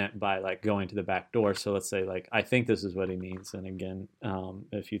what I meant by like going to the back door. So let's say like, I think this is what he means. And again,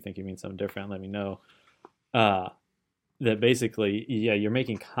 if you think he means something different, let me know. that basically, yeah, you're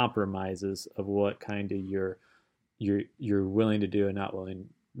making compromises of what kind of you're willing to do and not willing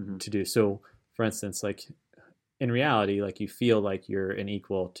to do. So, for instance, like in reality, like you feel like you're an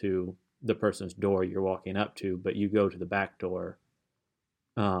equal to the person's door you're walking up to, but you go to the back door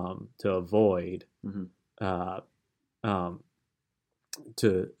to avoid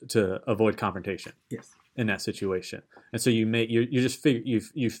to avoid confrontation. Yes. In that situation, and so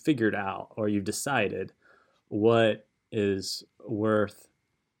you've figured out, or you've decided what is worth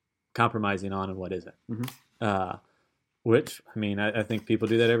compromising on and what isn't. Which, I mean, I think people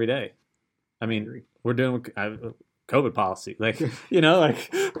do that every day. I mean, we're doing COVID policy, like, you know, like.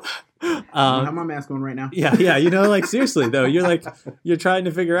 I have my mask on right now. Yeah, you know, like seriously though, you're trying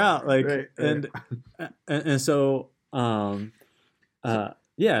to figure out, like, right. And so,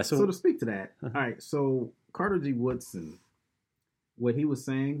 yeah. So to speak to that, all right. So Carter G. Woodson, what he was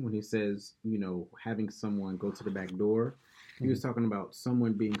saying when he says, you know, having someone go to the back door, he was talking about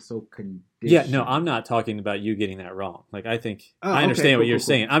someone being so conditioned. Yeah, no, I'm not talking about you getting that wrong. Like, I think I understand what you're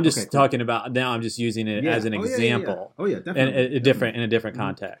saying. I'm just talking about, now I'm just using it as an example. Oh yeah, definitely. In a different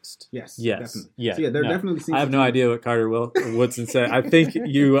context. Yes. Definitely. Yeah. So, there definitely seems I have no idea what Carter Woodson said. I think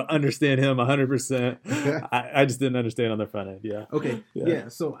you understand him 100%. I just didn't understand on the front end. Yeah. Okay. Yeah.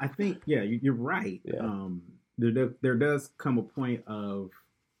 So I think, you're right. Yeah. There does come a point of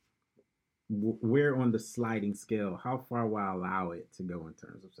where on the sliding scale, how far will I allow it to go in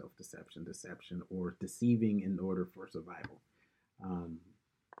terms of self-deception, deception, or deceiving in order for survival?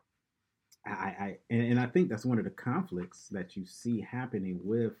 I think that's one of the conflicts that you see happening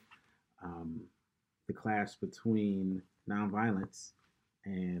with the clash between nonviolence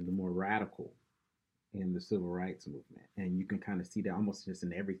and the more radical in the civil rights movement. And you can kind of see that almost just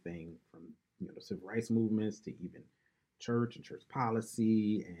in everything from, you know, the civil rights movements to even church and church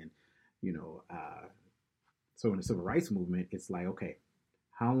policy. And you know, so in the civil rights movement, it's like, okay,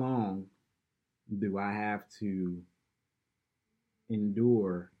 how long do I have to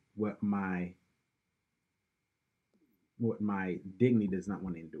endure what my dignity does not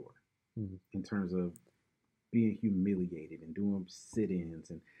want to endure, in terms of being humiliated and doing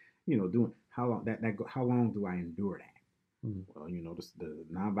sit-ins and, you know, doing how long do I endure that? Well, you know, the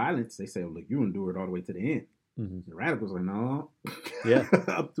nonviolence, they say, oh, look, you endure it all the way to the end. The radicals are like, no,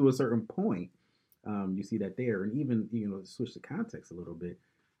 up to a certain point. You see that there, and even, you know, to switch the context a little bit,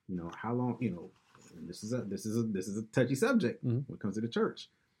 you know, how long, you know, and this is a touchy subject when it comes to the church.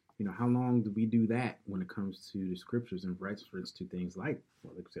 You know, how long do we do that when it comes to the scriptures and reference to things like I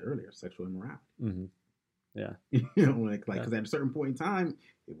said earlier, sexual immorality? Yeah, you know, because at a certain point in time,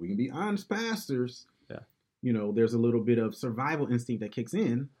 if we can be honest, pastors, you know, there's a little bit of survival instinct that kicks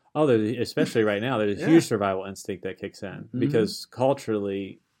in. Oh, especially right now, there's a huge survival instinct that kicks in because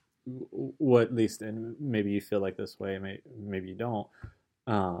culturally, at least, and maybe you feel like this way, maybe you don't.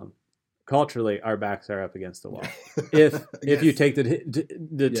 Culturally, our backs are up against the wall. If you take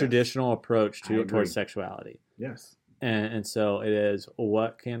the traditional approach towards sexuality, and so it is,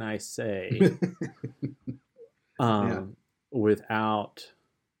 what can I say, without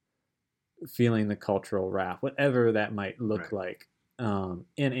feeling the cultural wrath, whatever that might look like. In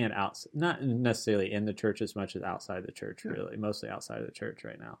and out, not necessarily in the church as much as outside the church, really, mostly outside of the church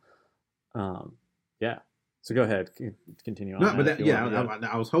right now. So go ahead, continue on. No, but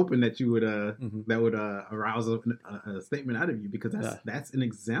I was hoping that you would that would arouse a statement out of you, because that's an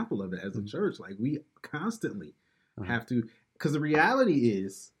example of it as a church. Like, we constantly have to, because the reality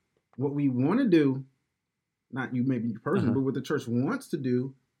is what we want to do, not you maybe personally, but what the church wants to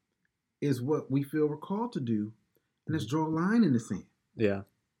do is what we feel we're called to do, and let's draw a line in the sand. Yeah.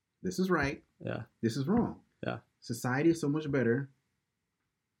 This is right. Yeah. This is wrong. Yeah. Society is so much better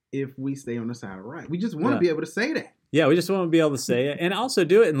if we stay on the side of right. We just want to be able to say that. Yeah, we just want to be able to say it, and also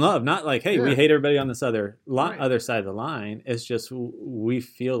do it in love. Not like, hey, we hate everybody on this other side of the line. It's just we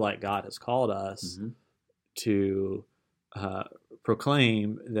feel like God has called us to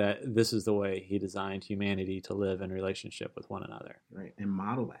proclaim that this is the way He designed humanity to live in relationship with one another. Right, and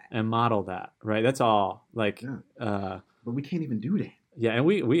model that. Right, that's all. Like, but we can't even do that. Yeah, and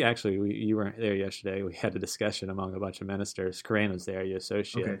we actually, you weren't there yesterday. We had a discussion among a bunch of ministers. Corinne was there, your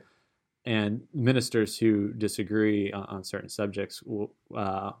associate. Okay. And ministers who disagree on certain subjects with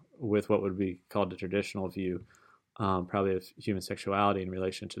what would be called the traditional view, probably of human sexuality in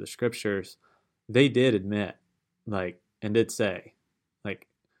relation to the scriptures, they did admit, and did say,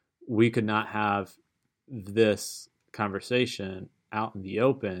 we could not have this conversation out in the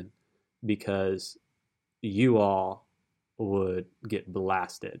open because you all would get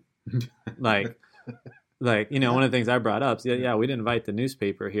blasted. One of the things I brought up is, we didn't invite the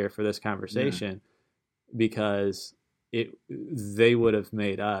newspaper here for this conversation because they would have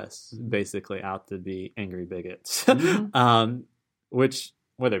made us basically out to be angry bigots, which,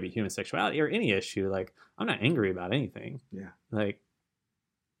 whether it be human sexuality or any issue, like, I'm not angry about anything. Yeah. Like,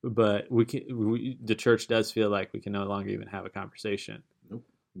 but the church does feel like we can no longer even have a conversation. Nope.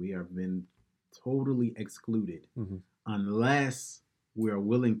 We have been totally excluded unless we are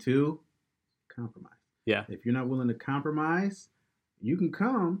willing to compromise. Yeah. If you're not willing to compromise, you can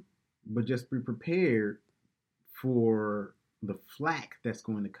come, but just be prepared for the flack that's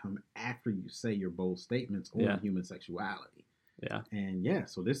going to come after you say your bold statements on human sexuality. Yeah. And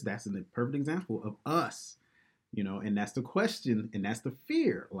so that's a perfect example of us, and that's the question, and that's the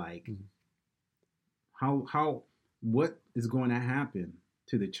fear. Like, what is going to happen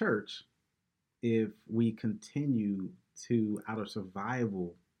to the church if we continue to, out of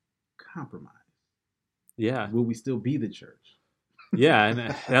survival, compromise? Yeah. Will we still be the church? Yeah, and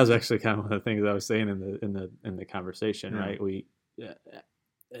that was actually kind of one of the things I was saying in the conversation, right? We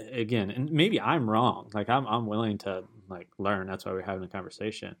again, and maybe I'm wrong. Like, I'm willing to, like, learn. That's why we're having a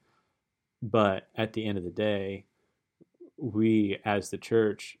conversation. But at the end of the day, we as the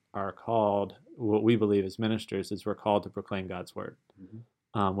church are called, what we believe as ministers is we're called to proclaim God's word,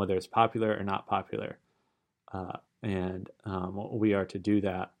 whether it's popular or not popular, and we are to do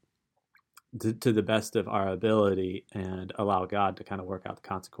that to the best of our ability and allow God to kind of work out the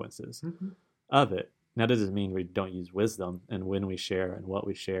consequences of it. Now, that doesn't mean we don't use wisdom and when we share and what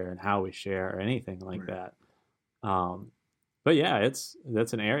we share and how we share or anything like that. But yeah,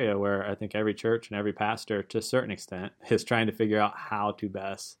 that's an area where I think every church and every pastor, to a certain extent, is trying to figure out how to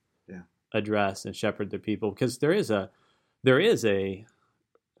best address and shepherd the people, because there is an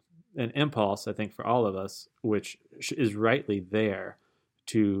impulse, I think, for all of us, which is rightly there,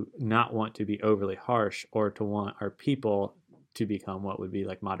 to not want to be overly harsh or to want our people to become what would be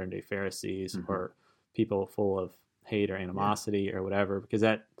like modern day Pharisees or people full of hate or animosity or whatever, because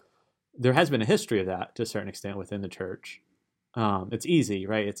there has been a history of that to a certain extent within the church. It's easy,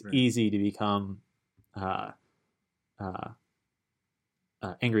 right? It's easy to become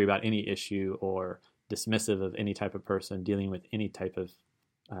angry about any issue or dismissive of any type of person dealing with any type of,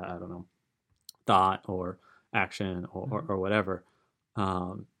 thought or action or whatever.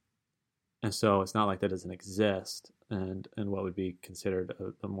 And so it's not like that doesn't exist, and what would be considered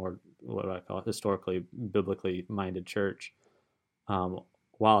a more, what do I call it, historically, biblically minded church,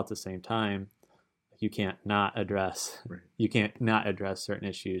 while at the same time, you can't not address certain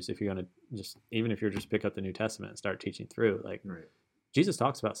issues if you're going to even if you're just pick up the New Testament and start teaching through, like, Jesus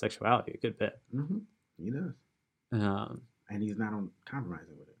talks about sexuality a good bit. He does. And he's not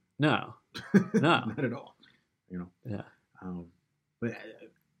compromising with it. No, not at all. Yeah. But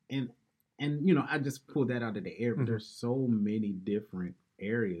I just pulled that out of the air. But there's so many different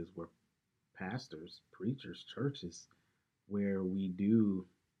areas where pastors, preachers, churches, where we do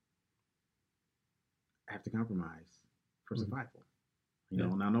have to compromise for survival.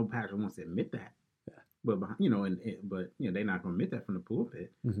 And I know pastor wants to admit that, but they're not going to admit that from the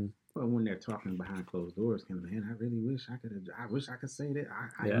pulpit. But when they're talking behind closed doors, man, I really wish I wish I could say that.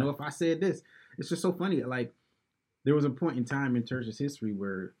 I know if I said this, it's just so funny. Like, there was a point in time in church's history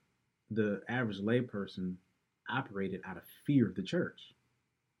where the average layperson operated out of fear of the church.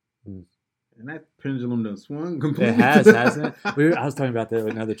 And that pendulum done swung completely. It has, hasn't it? I was talking about that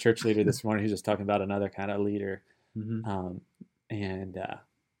with another church leader this morning. He was just talking about another kind of leader.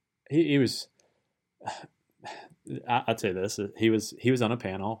 He was, I'd say this, he was on a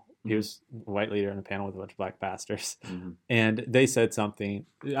panel. He was a white leader on a panel with a bunch of black pastors. And they said something,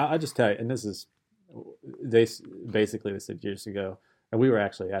 I'll just tell you, and they said years ago, and we were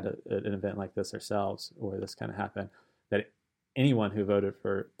actually at an event like this ourselves where this kind of happened, that anyone who voted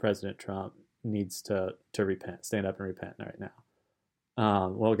for President Trump needs to repent, stand up and repent right now.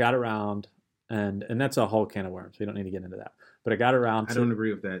 Well, it got around, and that's a whole can of worms. We don't need to get into that. But it got around to... I don't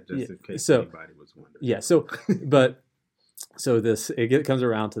agree with that, just in case anybody was wondering. Yeah, it comes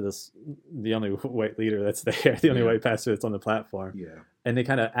around to this, the only white leader that's there, the only white pastor that's on the platform. Yeah. And they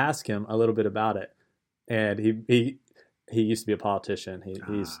kind of ask him a little bit about it. And he used to be a politician.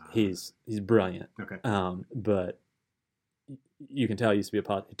 He's brilliant. Okay. But you can tell he used to be a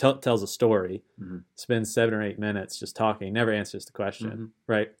politician. Tells a story, spends 7 or 8 minutes just talking, never answers the question,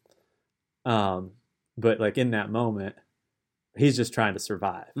 right? But like in that moment, he's just trying to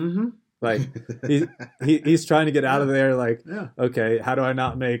survive. Like he's trying to get out of there. Like, okay, how do I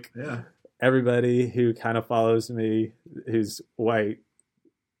not make everybody who kind of follows me, who's white,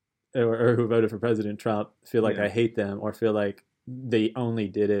 or who voted for President Trump, feel like I hate them, or feel like they only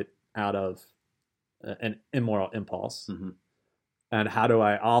did it out of an immoral impulse? And how do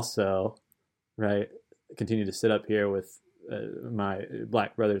I also, continue to sit up here with my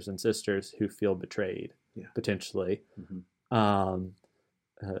black brothers and sisters who feel betrayed, potentially. Mm-hmm.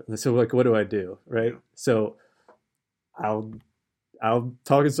 So like, what do I do? Right. Yeah. So I'll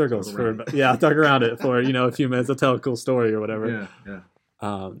talk in circles I'll talk around it for, a few minutes. I'll tell a cool story or whatever.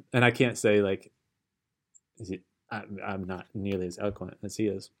 And I can't say like, I'm not nearly as eloquent as he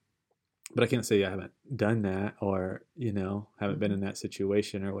is, but I can't say I haven't done that or, haven't been in that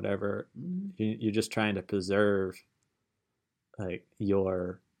situation or whatever. You're just trying to preserve like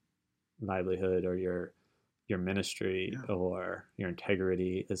your livelihood or your ministry or your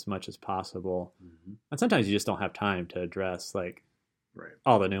integrity as much as possible. Mm-hmm. And sometimes you just don't have time to address like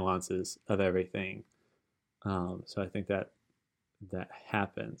all the nuances of everything. So I think that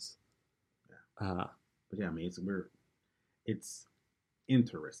happens. But yeah, I mean, it's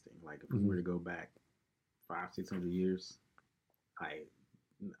interesting. Like if we were to go back 500-600 years, like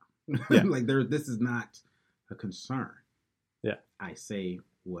this is not a concern. Yeah. I say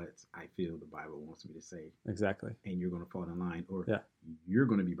what I feel the Bible wants me to say. Exactly. And you're going to fall in line, or you're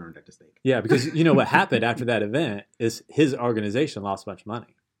going to be burned at the stake. Yeah, because what happened after that event is his organization lost a bunch of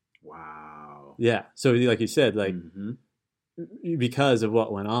money. Wow. Yeah. So like you said, like because of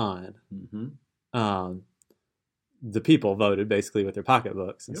what went on, the people voted basically with their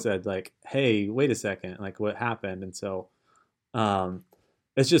pocketbooks and said like, hey, wait a second, like what happened? And so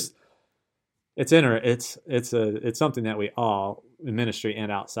it's just it's something that we all in ministry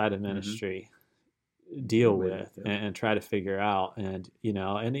and outside of ministry deal with and try to figure out. And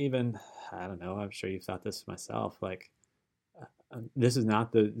and even I don't know, I'm sure you've thought this myself, like this is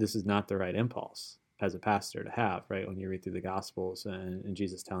not the right impulse as a pastor to have, right? When you read through the Gospels and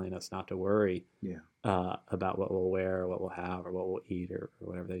Jesus telling us not to worry about what we'll wear or what we'll have or what we'll eat or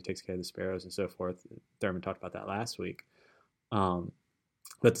whatever, that he takes care of the sparrows and so forth. Thurman talked about that last week.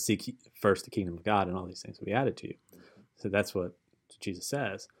 But to seek first the kingdom of God and all these things will be added to you. So that's what Jesus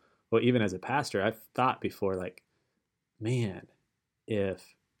says. Well, even as a pastor, I've thought before, like, man,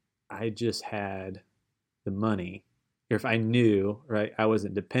 if I just had the money, or if I knew, right, I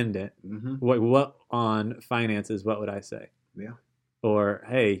wasn't dependent, what on finances, what would I say? Yeah. Or,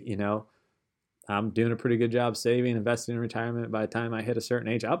 hey, I'm doing a pretty good job saving, investing in retirement. By the time I hit a certain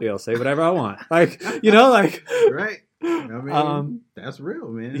age, I'll be able to say whatever I want. Like, like. Right. I mean, that's real,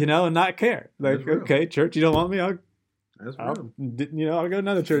 man. And not care. Like, okay, church, you don't want me? I'll go to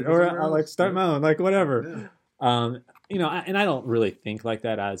another church, or I'll like start my own, like whatever. Yeah. And I don't really think like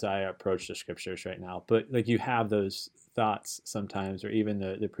that as I approach the scriptures right now. But like you have those thoughts sometimes, or even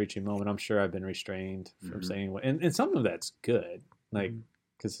the preaching moment. I'm sure I've been restrained from saying what, and some of that's good, like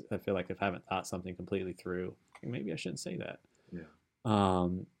because I feel like if I haven't thought something completely through, maybe I shouldn't say that. Yeah.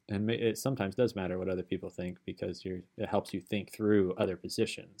 And it sometimes does matter what other people think because it helps you think through other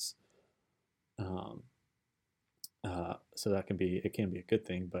positions. So that can be a good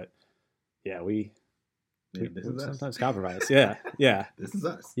thing, but we sometimes compromise. Yeah. This is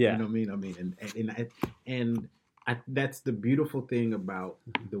us. Yeah. You know what I mean? And that's the beautiful thing about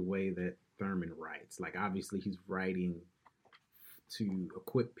the way that Thurman writes. Like, obviously, he's writing to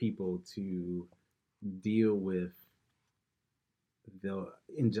equip people to deal with the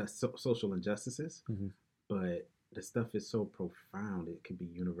social injustices, but the stuff is so profound it can be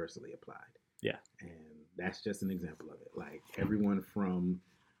universally applied. Yeah. And that's just an example of it. Like, everyone from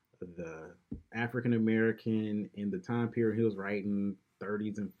the African American in the time period he was writing,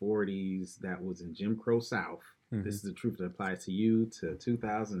 30s and 40s, that was in Jim Crow South. This is the truth that applies to you, to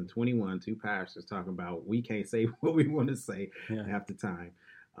 2021, two pastors talking about we can't say what we want to say half the time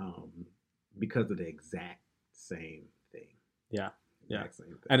because of the exact same thing. Yeah.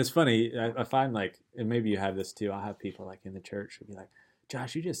 And it's funny, I find like, and maybe you have this too, I'll have people like in the church who be like,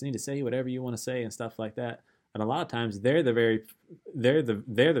 Josh, you just need to say whatever you want to say and stuff like that. And a lot of times they're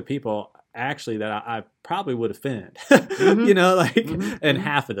the people actually that I probably would offend, and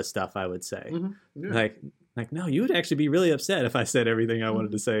half of the stuff I would say, like, no, you would actually be really upset if I said everything I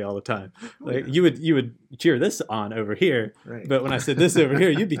wanted to say all the time. Like you would cheer this on over here, but when I said this over here,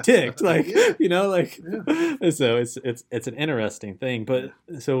 you'd be ticked. Like, So it's an interesting thing. But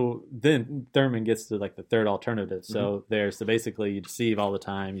so then Thurman gets to like the third alternative. So basically you deceive all the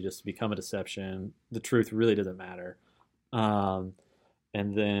time. You just become a deception. The truth really doesn't matter. And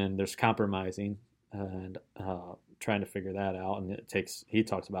then there's compromising and trying to figure that out, and he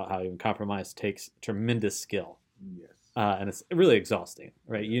talks about how even compromise takes tremendous skill. Yes. And it's really exhausting,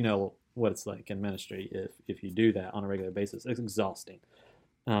 right? You know what it's like in ministry if you do that on a regular basis. It's exhausting,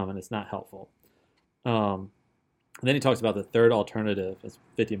 and it's not helpful. And then he talks about the third alternative. It's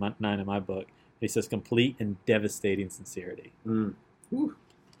 59 in my book. He says complete and devastating sincerity. Ooh.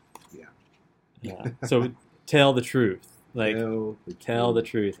 Yeah. Yeah. So tell the truth. Like tell the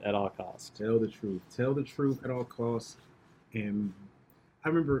truth at all costs. Tell the truth. Tell the truth at all costs. And I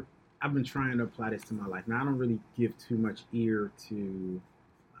remember I've been trying to apply this to my life. Now I don't really give too much ear to,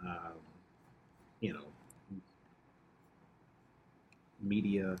 you know,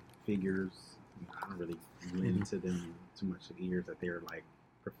 media figures. I don't really lend to them too much ears that they're like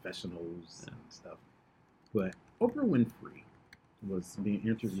professionals and stuff. But Oprah Winfrey was being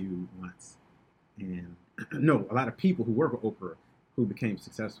interviewed once, and no, a lot of people who work with Oprah who became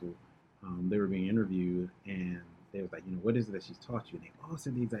successful, they were being interviewed, and they was like, what is it that she's taught you? And they all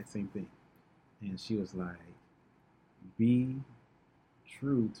said the exact same thing, and she was like, be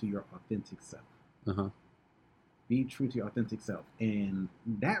true to your authentic self. Uh-huh. Be true to your authentic self, and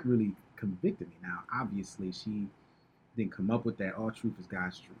that really convicted me. Now, obviously, she didn't come up with that. All truth is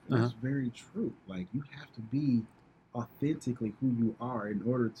God's truth. And It's very true. Like, you have to be authentically who you are in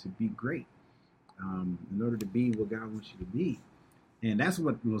order to be great, in order to be what God wants you to be. And that's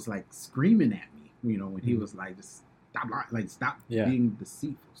what was like screaming at me, when he was like, just stop lying, like stop being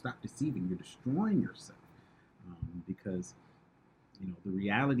deceitful, stop deceiving. You're destroying yourself, because the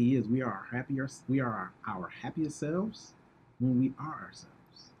reality is we are our happiest selves when we are ourselves.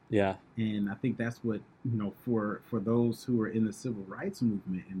 Yeah. And I think that's what, for those who are in the civil rights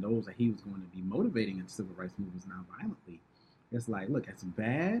movement and those that he was going to be motivating in civil rights movements nonviolently, it's like, look, as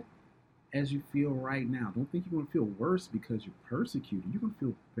bad as you feel right now, don't think you're going to feel worse because you're persecuted. You're going to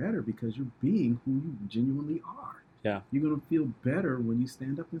feel better because you're being who you genuinely are. Yeah. You're going to feel better when you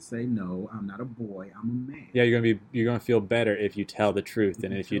stand up and say, no, I'm not a boy, I'm a man. Yeah, you're going to feel better if you tell the truth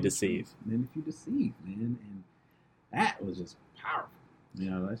than if you deceive. Than if you deceive, man. And that was just powerful.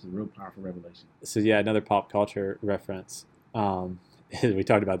 That's a real powerful revelation. So yeah, another pop culture reference. We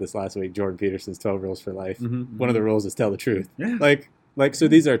talked about this last week. Jordan Peterson's 12 Rules for Life. Mm-hmm. One of the rules is tell the truth. Yeah. Like so.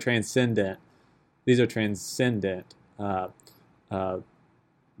 These are transcendent. These are transcendent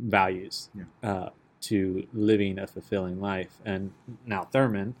values to living a fulfilling life. And now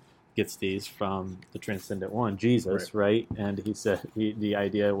Thurman gets these from the transcendent one, Jesus, right? And he said the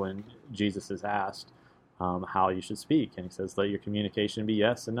idea when Jesus is asked how you should speak, and he says, let your communication be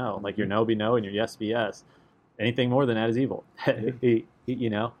yes and no. Like your no be no and your yes be yes. Anything more than that is evil.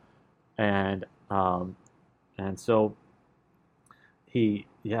 And so he's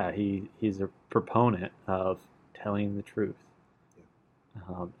a proponent of telling the truth,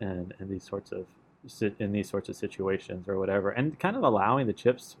 and these sorts of situations or whatever, and kind of allowing the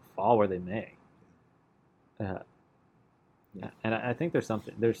chips to fall where they may. And I think there's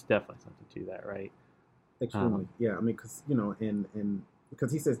definitely something to that, right? Extremely, yeah. I mean, because and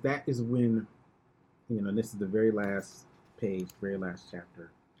because he says that is when, and this is the very last page, very last chapter.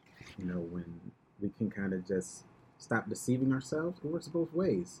 When we can kind of just stop deceiving ourselves. It works both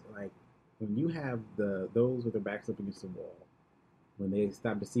ways. Like when you have those with their backs up against the wall, when they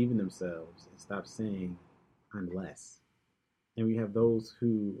stop deceiving themselves and stop saying I'm less, and we have those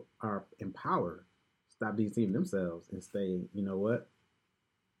who are in power stop deceiving themselves and say, you know what,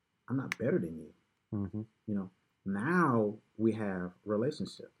 I'm not better than you. Mm-hmm. Now we have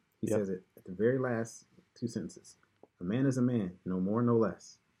relationship. He says it at the very last two sentences. A man is a man, no more, no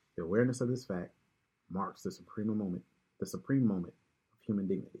less. The awareness of this fact marks the supreme moment of human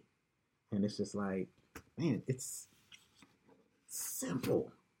dignity. And it's just like, man, it's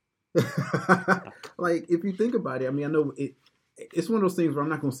simple. Like, if you think about it, I mean, I know it's one of those things where I'm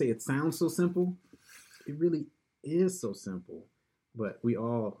not going to say it sounds so simple. It really is so simple. But we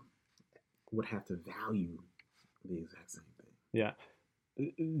all would have to value the exact same thing. Yeah.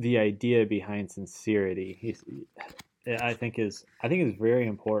 The idea behind sincerity, I think is very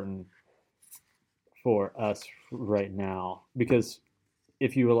important for us right now, because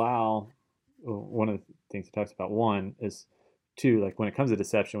if you allow, one of the things he talks about, one is two, like when it comes to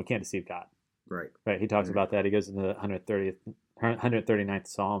deception, we can't deceive God. Right. He talks about that. He goes in the 139th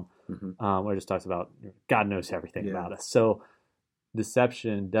Psalm, where it just talks about God knows everything about us. So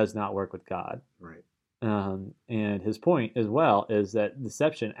deception does not work with God. Right. And his point as well is that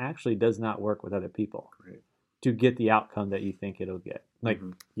deception actually does not work with other people to get the outcome that you think it'll get. Like,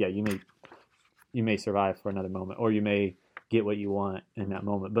 you may survive for another moment, or you may get what you want in that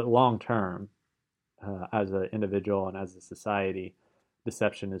moment. But long term, as an individual and as a society,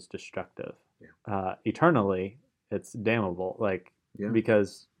 deception is destructive. Eternally, it's damnable.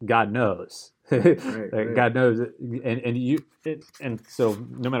 Because God knows, God knows, and so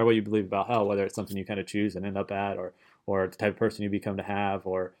no matter what you believe about hell, whether it's something you kind of choose and end up at, or the type of person you become to have,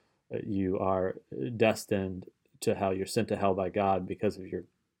 or you are destined to hell, you're sent to hell by God because of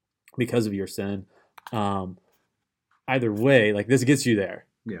your sin. Either way, like, this gets you there.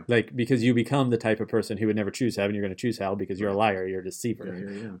 Yeah. Like, because you become the type of person who would never choose heaven, you're going to choose hell because you're a liar, you're a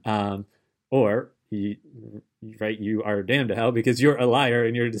deceiver. Or you are damned to hell because you're a liar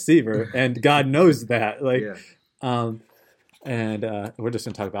and you're a deceiver, and God knows that. Like, and we're just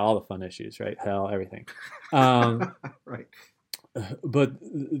going to talk about all the fun issues, right? Hell, everything. Right. But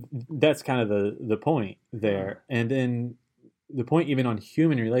that's kind of the point there. And then the point even on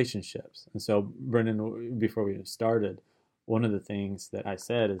human relationships. And so, Brendan, before we started, one of the things that I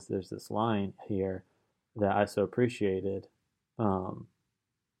said is there's this line here that I so appreciated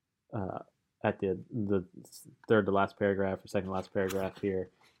at the third to last paragraph or second to last paragraph here.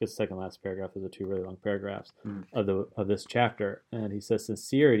 His second last paragraph is the two really long paragraphs of this chapter. And he says,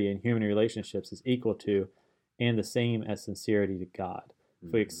 sincerity in human relationships is equal to and the same as sincerity to God.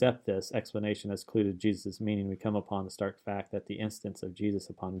 If we accept this explanation as clue to Jesus' meaning, we come upon the stark fact that the instance of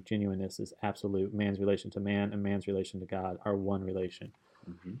Jesus upon genuineness is absolute. Man's relation to man and man's relation to God are one relation.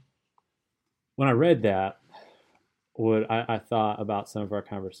 When I read that, what I thought about some of our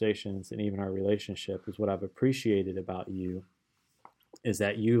conversations and even our relationship is what I've appreciated about you is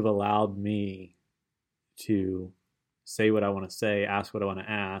that you've allowed me to say what I want to say, ask what I want to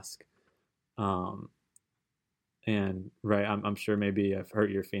ask. And right, I'm sure maybe I've hurt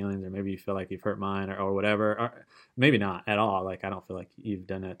your feelings, or maybe you feel like you've hurt mine, or whatever, or maybe not at all. Like, I don't feel like you've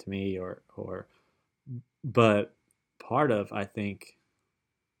done that to me, but part of, I think,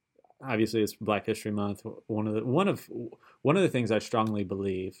 obviously it's Black History Month. One of the things I strongly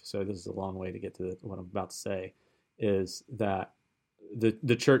believe. So this is a long way to get to what I'm about to say, is that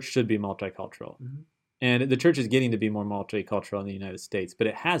the church should be multicultural. And the church is getting to be more multicultural in the United States, but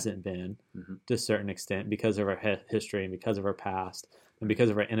it hasn't been to a certain extent because of our history and because of our past and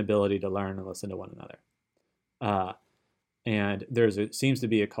because of our inability to learn and listen to one another. And seems to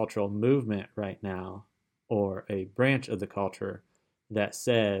be a cultural movement right now, or a branch of the culture, that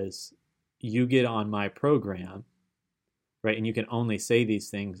says you get on my program, right, and you can only say these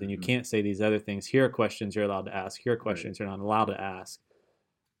things and you can't say these other things. Here are questions you're allowed to ask. Here are questions you're not allowed to ask.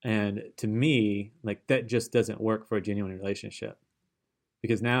 And to me, like, that just doesn't work for a genuine relationship.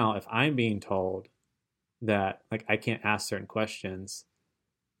 Because now if I'm being told that, like, I can't ask certain questions,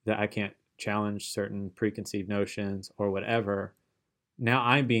 that I can't challenge certain preconceived notions or whatever, now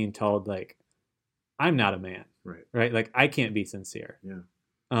I'm being told, like, I'm not a man. Right? Like, I can't be sincere.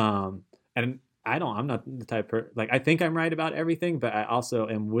 And I'm not the type of, like, I think I'm right about everything, but I also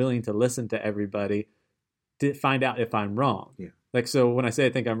am willing to listen to everybody to find out if I'm wrong. Like, so when I say I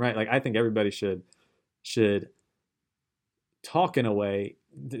think I'm right, like, I think everybody should talk in a way,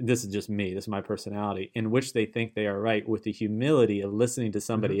 this is just me, this is my personality, in which they think they are right, with the humility of listening to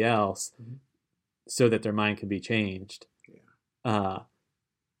somebody else so that their mind can be changed.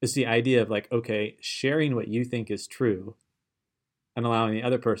 It's the idea of, like, okay, sharing what you think is true and allowing the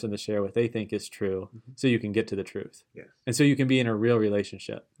other person to share what they think is true so you can get to the truth. And so you can be in a real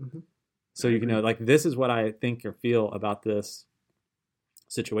relationship. So you can know, like, this is what I think or feel about this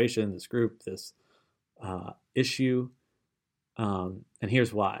situation, this group, this issue, and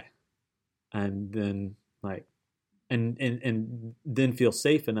here's why. And then, like, and then feel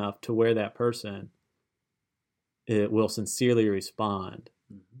safe enough to where that person will sincerely respond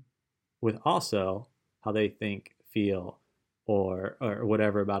with also how they think, feel, or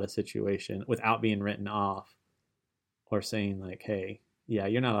whatever about a situation, without being written off or saying, like, hey, yeah,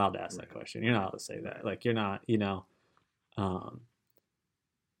 you're not allowed to ask that question. You're not allowed to say that. Like, you're not,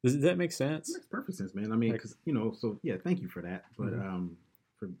 does that make sense? It makes perfect sense, man. I mean, because, so yeah, thank you for that. But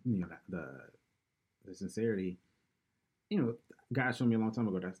for the sincerity, God showed me a long time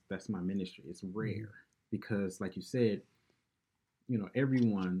ago that's my ministry. It's rare because, like you said,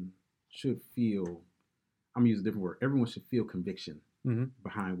 everyone should feel. I'm gonna use a different word. Everyone should feel conviction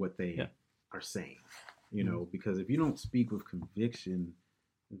behind what they are saying. Because if you don't speak with conviction,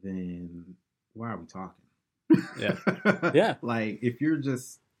 then why are we talking? Like, if you're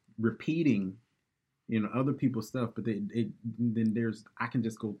just repeating, other people's stuff, but then I can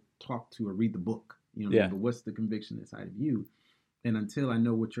just go talk to or read the book, but what's the conviction inside of you? And until I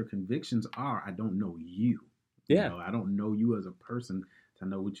know what your convictions are, I don't know you. I don't know you as a person to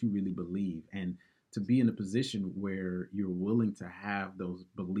know what you really believe. And to be in a position where you're willing to have those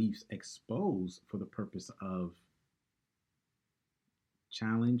beliefs exposed for the purpose of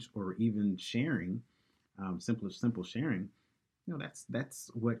challenge or even sharing, simple sharing,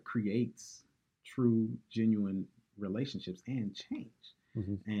 that's what creates true, genuine relationships and change.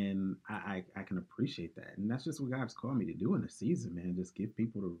 And I can appreciate that. And that's just what God's called me to do in this season, man. Just give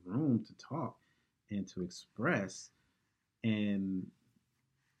people the room to talk and to express and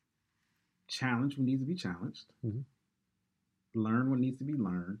challenge what needs to be challenged. learn what needs to be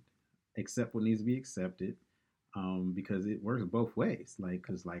learned, accept what needs to be accepted, because it works both ways. Like,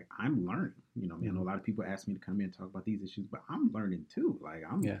 cause like I'm learning, you know, man, a lot of people ask me to come in and talk about these issues, but I'm learning too. Like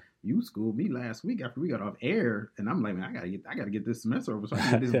you schooled me last week after we got off air, and I'm like, man, I gotta get this semester over so I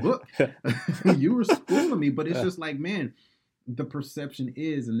can get this book. You were schooling me, but it's just like, man, the perception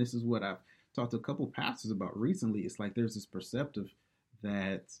is, and this is what I've talked to a couple of pastors about recently. It's like there's this perceptive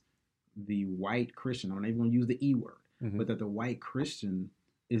that the white Christian, I'm not even going to use the E word, but that the white Christian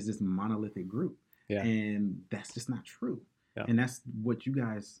is this monolithic group. Yeah. And that's just not true. Yeah. And that's what you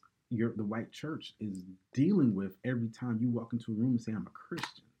guys, the white church is dealing with every time you walk into a room and say, I'm a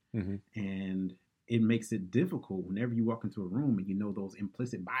Christian. And it makes it difficult whenever you walk into a room and you know those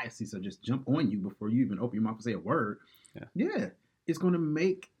implicit biases will just jump on you before you even open your mouth and say a word. Yeah, it's going to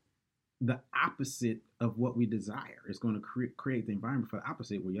make the opposite of what we desire. It's going to create the environment for the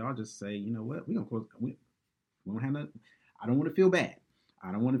opposite, where y'all just say, you know what, we don't have nothing. I don't want to feel bad.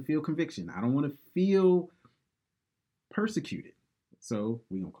 I don't want to feel conviction. I don't want to feel persecuted. So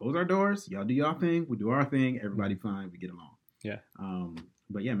we're going to close our doors. Y'all do y'all thing. We do our thing. Everybody fine. We get along. Yeah.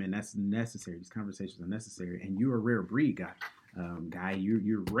 But yeah, man, that's necessary. These conversations are necessary. And you're a rare breed, guy.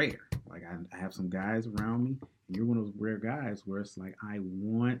 You're rare. Like I have some guys around me, and you're one of those rare guys where it's like, I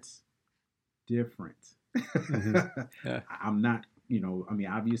want different. I'm not, I mean,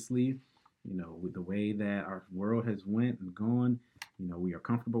 obviously, with the way that our world has went and gone, we are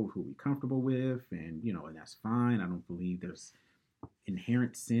comfortable with who we're comfortable with, and, and that's fine. I don't believe there's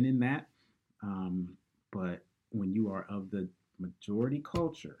inherent sin in that. But when you are of the majority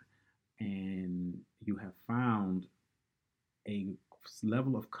culture and you have found a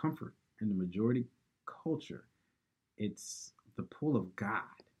level of comfort in the majority culture, it's the pull of God,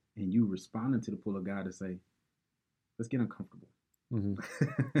 and you responding to the pull of God to say, let's get uncomfortable.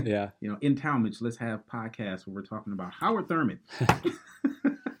 Yeah. In Talmadge, let's have podcasts where we're talking about Howard Thurman.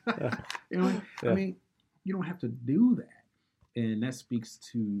 I mean, you don't have to do that. And that speaks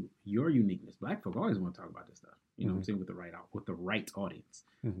to your uniqueness. Black folk always want to talk about this stuff, what I'm saying, with the right audience.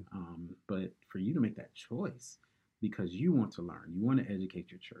 But for you to make that choice because you want to learn, you want to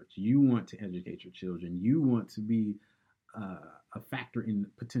educate your church, you want to educate your children, you want to be a factor in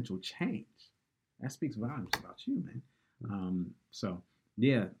potential change, that speaks volumes about you, man. So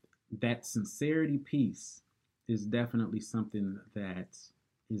yeah, that sincerity piece is definitely something that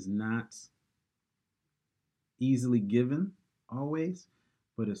is not easily given always,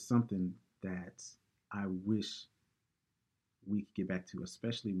 but it's something that I wish we could get back to,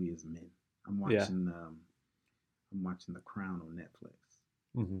 especially we as men. I'm watching The Crown on Netflix,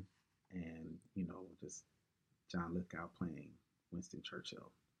 and just John Lithgow playing Winston Churchill.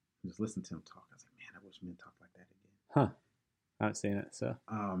 Just listen to him talk. I was like, man, I wish men talked like that again. Huh. I haven't seen it, so.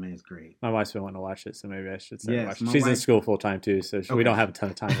 Oh man, it's great. My wife's been wanting to watch it, so maybe I should start watching it. She's in school full time too, so we don't have a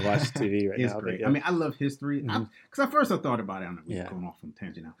ton of time to watch TV right now. Great. But, I mean, I love history. Because at first I thought about it. I don't know, we're going off on a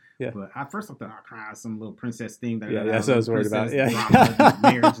tangent now. Yeah. But at first I thought, some little princess thing. That's what I was worried about. Yeah. Drama,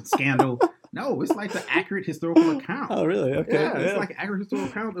 marriage and scandal. No, it's like the accurate historical account. Oh, really? Okay. Yeah, it's like an accurate historical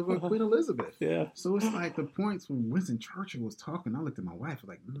account of Queen Elizabeth. Yeah. So it's like the points when Winston Churchill was talking, I looked at my wife, I was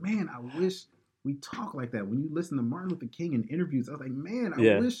like, man, I wish we talk like that. When you listen to Martin Luther King in interviews, I was like, man,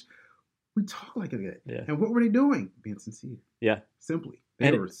 I wish we talk like that. Yeah. And what were they doing? Being sincere. Yeah. Simply.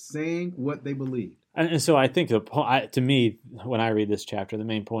 They were saying what they believed. And so I think, to me, when I read this chapter, the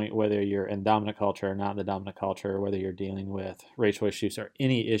main point, whether you're in dominant culture or not in the dominant culture, whether you're dealing with racial issues or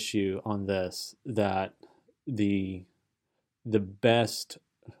any issue on this, that the best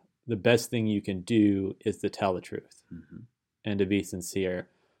thing you can do is to tell the truth and to be sincere,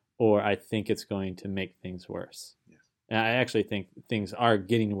 or I think it's going to make things worse. Yes. And I actually think things are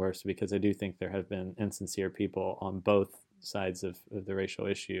getting worse because I do think there have been insincere people on both sides of the racial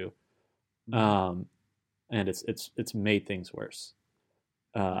issue. And it's made things worse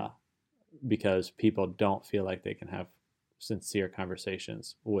because people don't feel like they can have sincere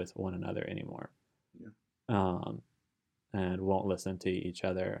conversations with one another anymore. And won't listen to each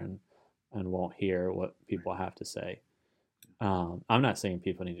other and won't hear what people have to say. I'm not saying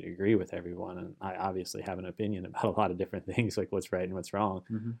people need to agree with everyone, and I obviously have an opinion about a lot of different things, like what's right and what's wrong.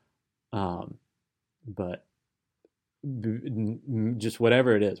 But just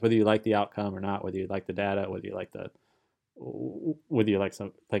whatever it is, whether you like the outcome or not, whether you like the data, whether you like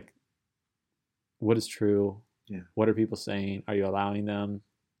some, like, what is true? Yeah. What are people saying? Are you allowing them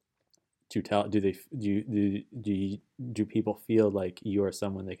to tell? Do people feel like you are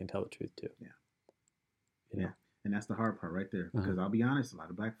someone they can tell the truth to? Yeah. Yeah. And that's the hard part right there, because I'll be honest, a lot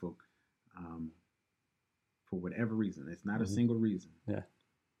of black folk, for whatever reason, it's not a single reason. Yeah.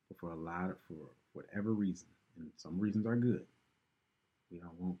 But for whatever reason, and some reasons are good, we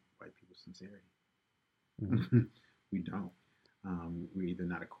don't want white people's sincerity. Mhm. We don't. We're either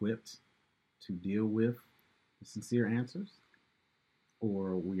not equipped to deal with the sincere answers,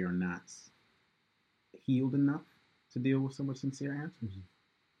 or we are not healed enough to deal with some of the sincere answers. Mhm.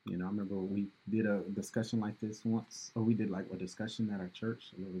 You know, I remember we did a discussion like this once, or we did like a discussion at our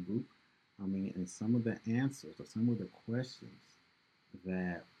church, a little group. I mean, and some of the answers or some of the questions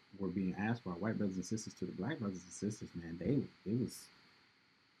that were being asked by white brothers and sisters to the black brothers and sisters, man,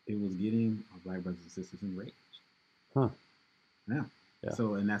 it was getting our black brothers and sisters enraged. Huh. Yeah. Yeah.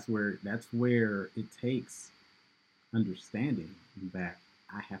 So, and that's where it takes understanding that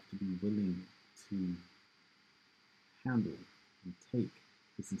I have to be willing to handle and take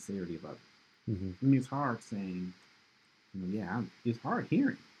the sincerity of others. Mhm. I mean, it's hard saying, it's hard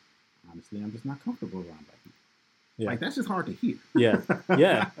hearing. Honestly, I'm just not comfortable around black people. Yeah. Like, that's just hard to hear. Yeah.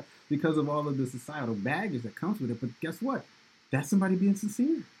 Yeah. Because of all of the societal baggage that comes with it. But guess what? That's somebody being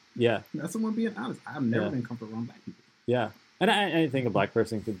sincere. Yeah. That's someone being honest. I've never been comfortable around black people. Yeah. And I think a black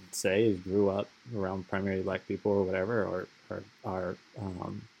person could say he grew up around primarily black people or whatever, or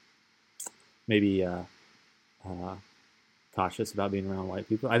maybe cautious about being around white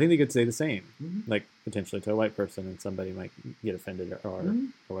people. I think they could say the same, like potentially to a white person, and somebody might get offended or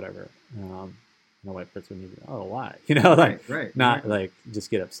whatever. And a white person would be, oh, why? You know, like not like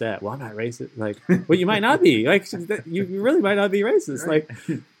just get upset. Well, I'm not racist. Like, well, you might not be. Like, you really might not be racist. Like,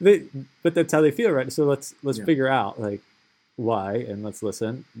 but that's how they feel, right? So let's figure out like why, and let's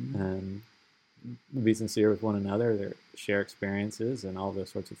listen and be sincere with one another. Share experiences and all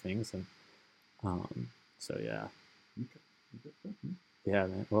those sorts of things. And so yeah. Yeah,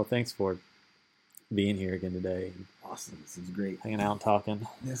 man. Well, thanks for being here again today. Awesome. This is great. Hanging out and talking.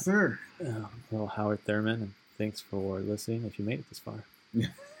 Yes, sir. Well, Howard Thurman, and thanks for listening if you made it this far.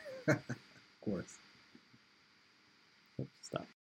 Of course. Stop.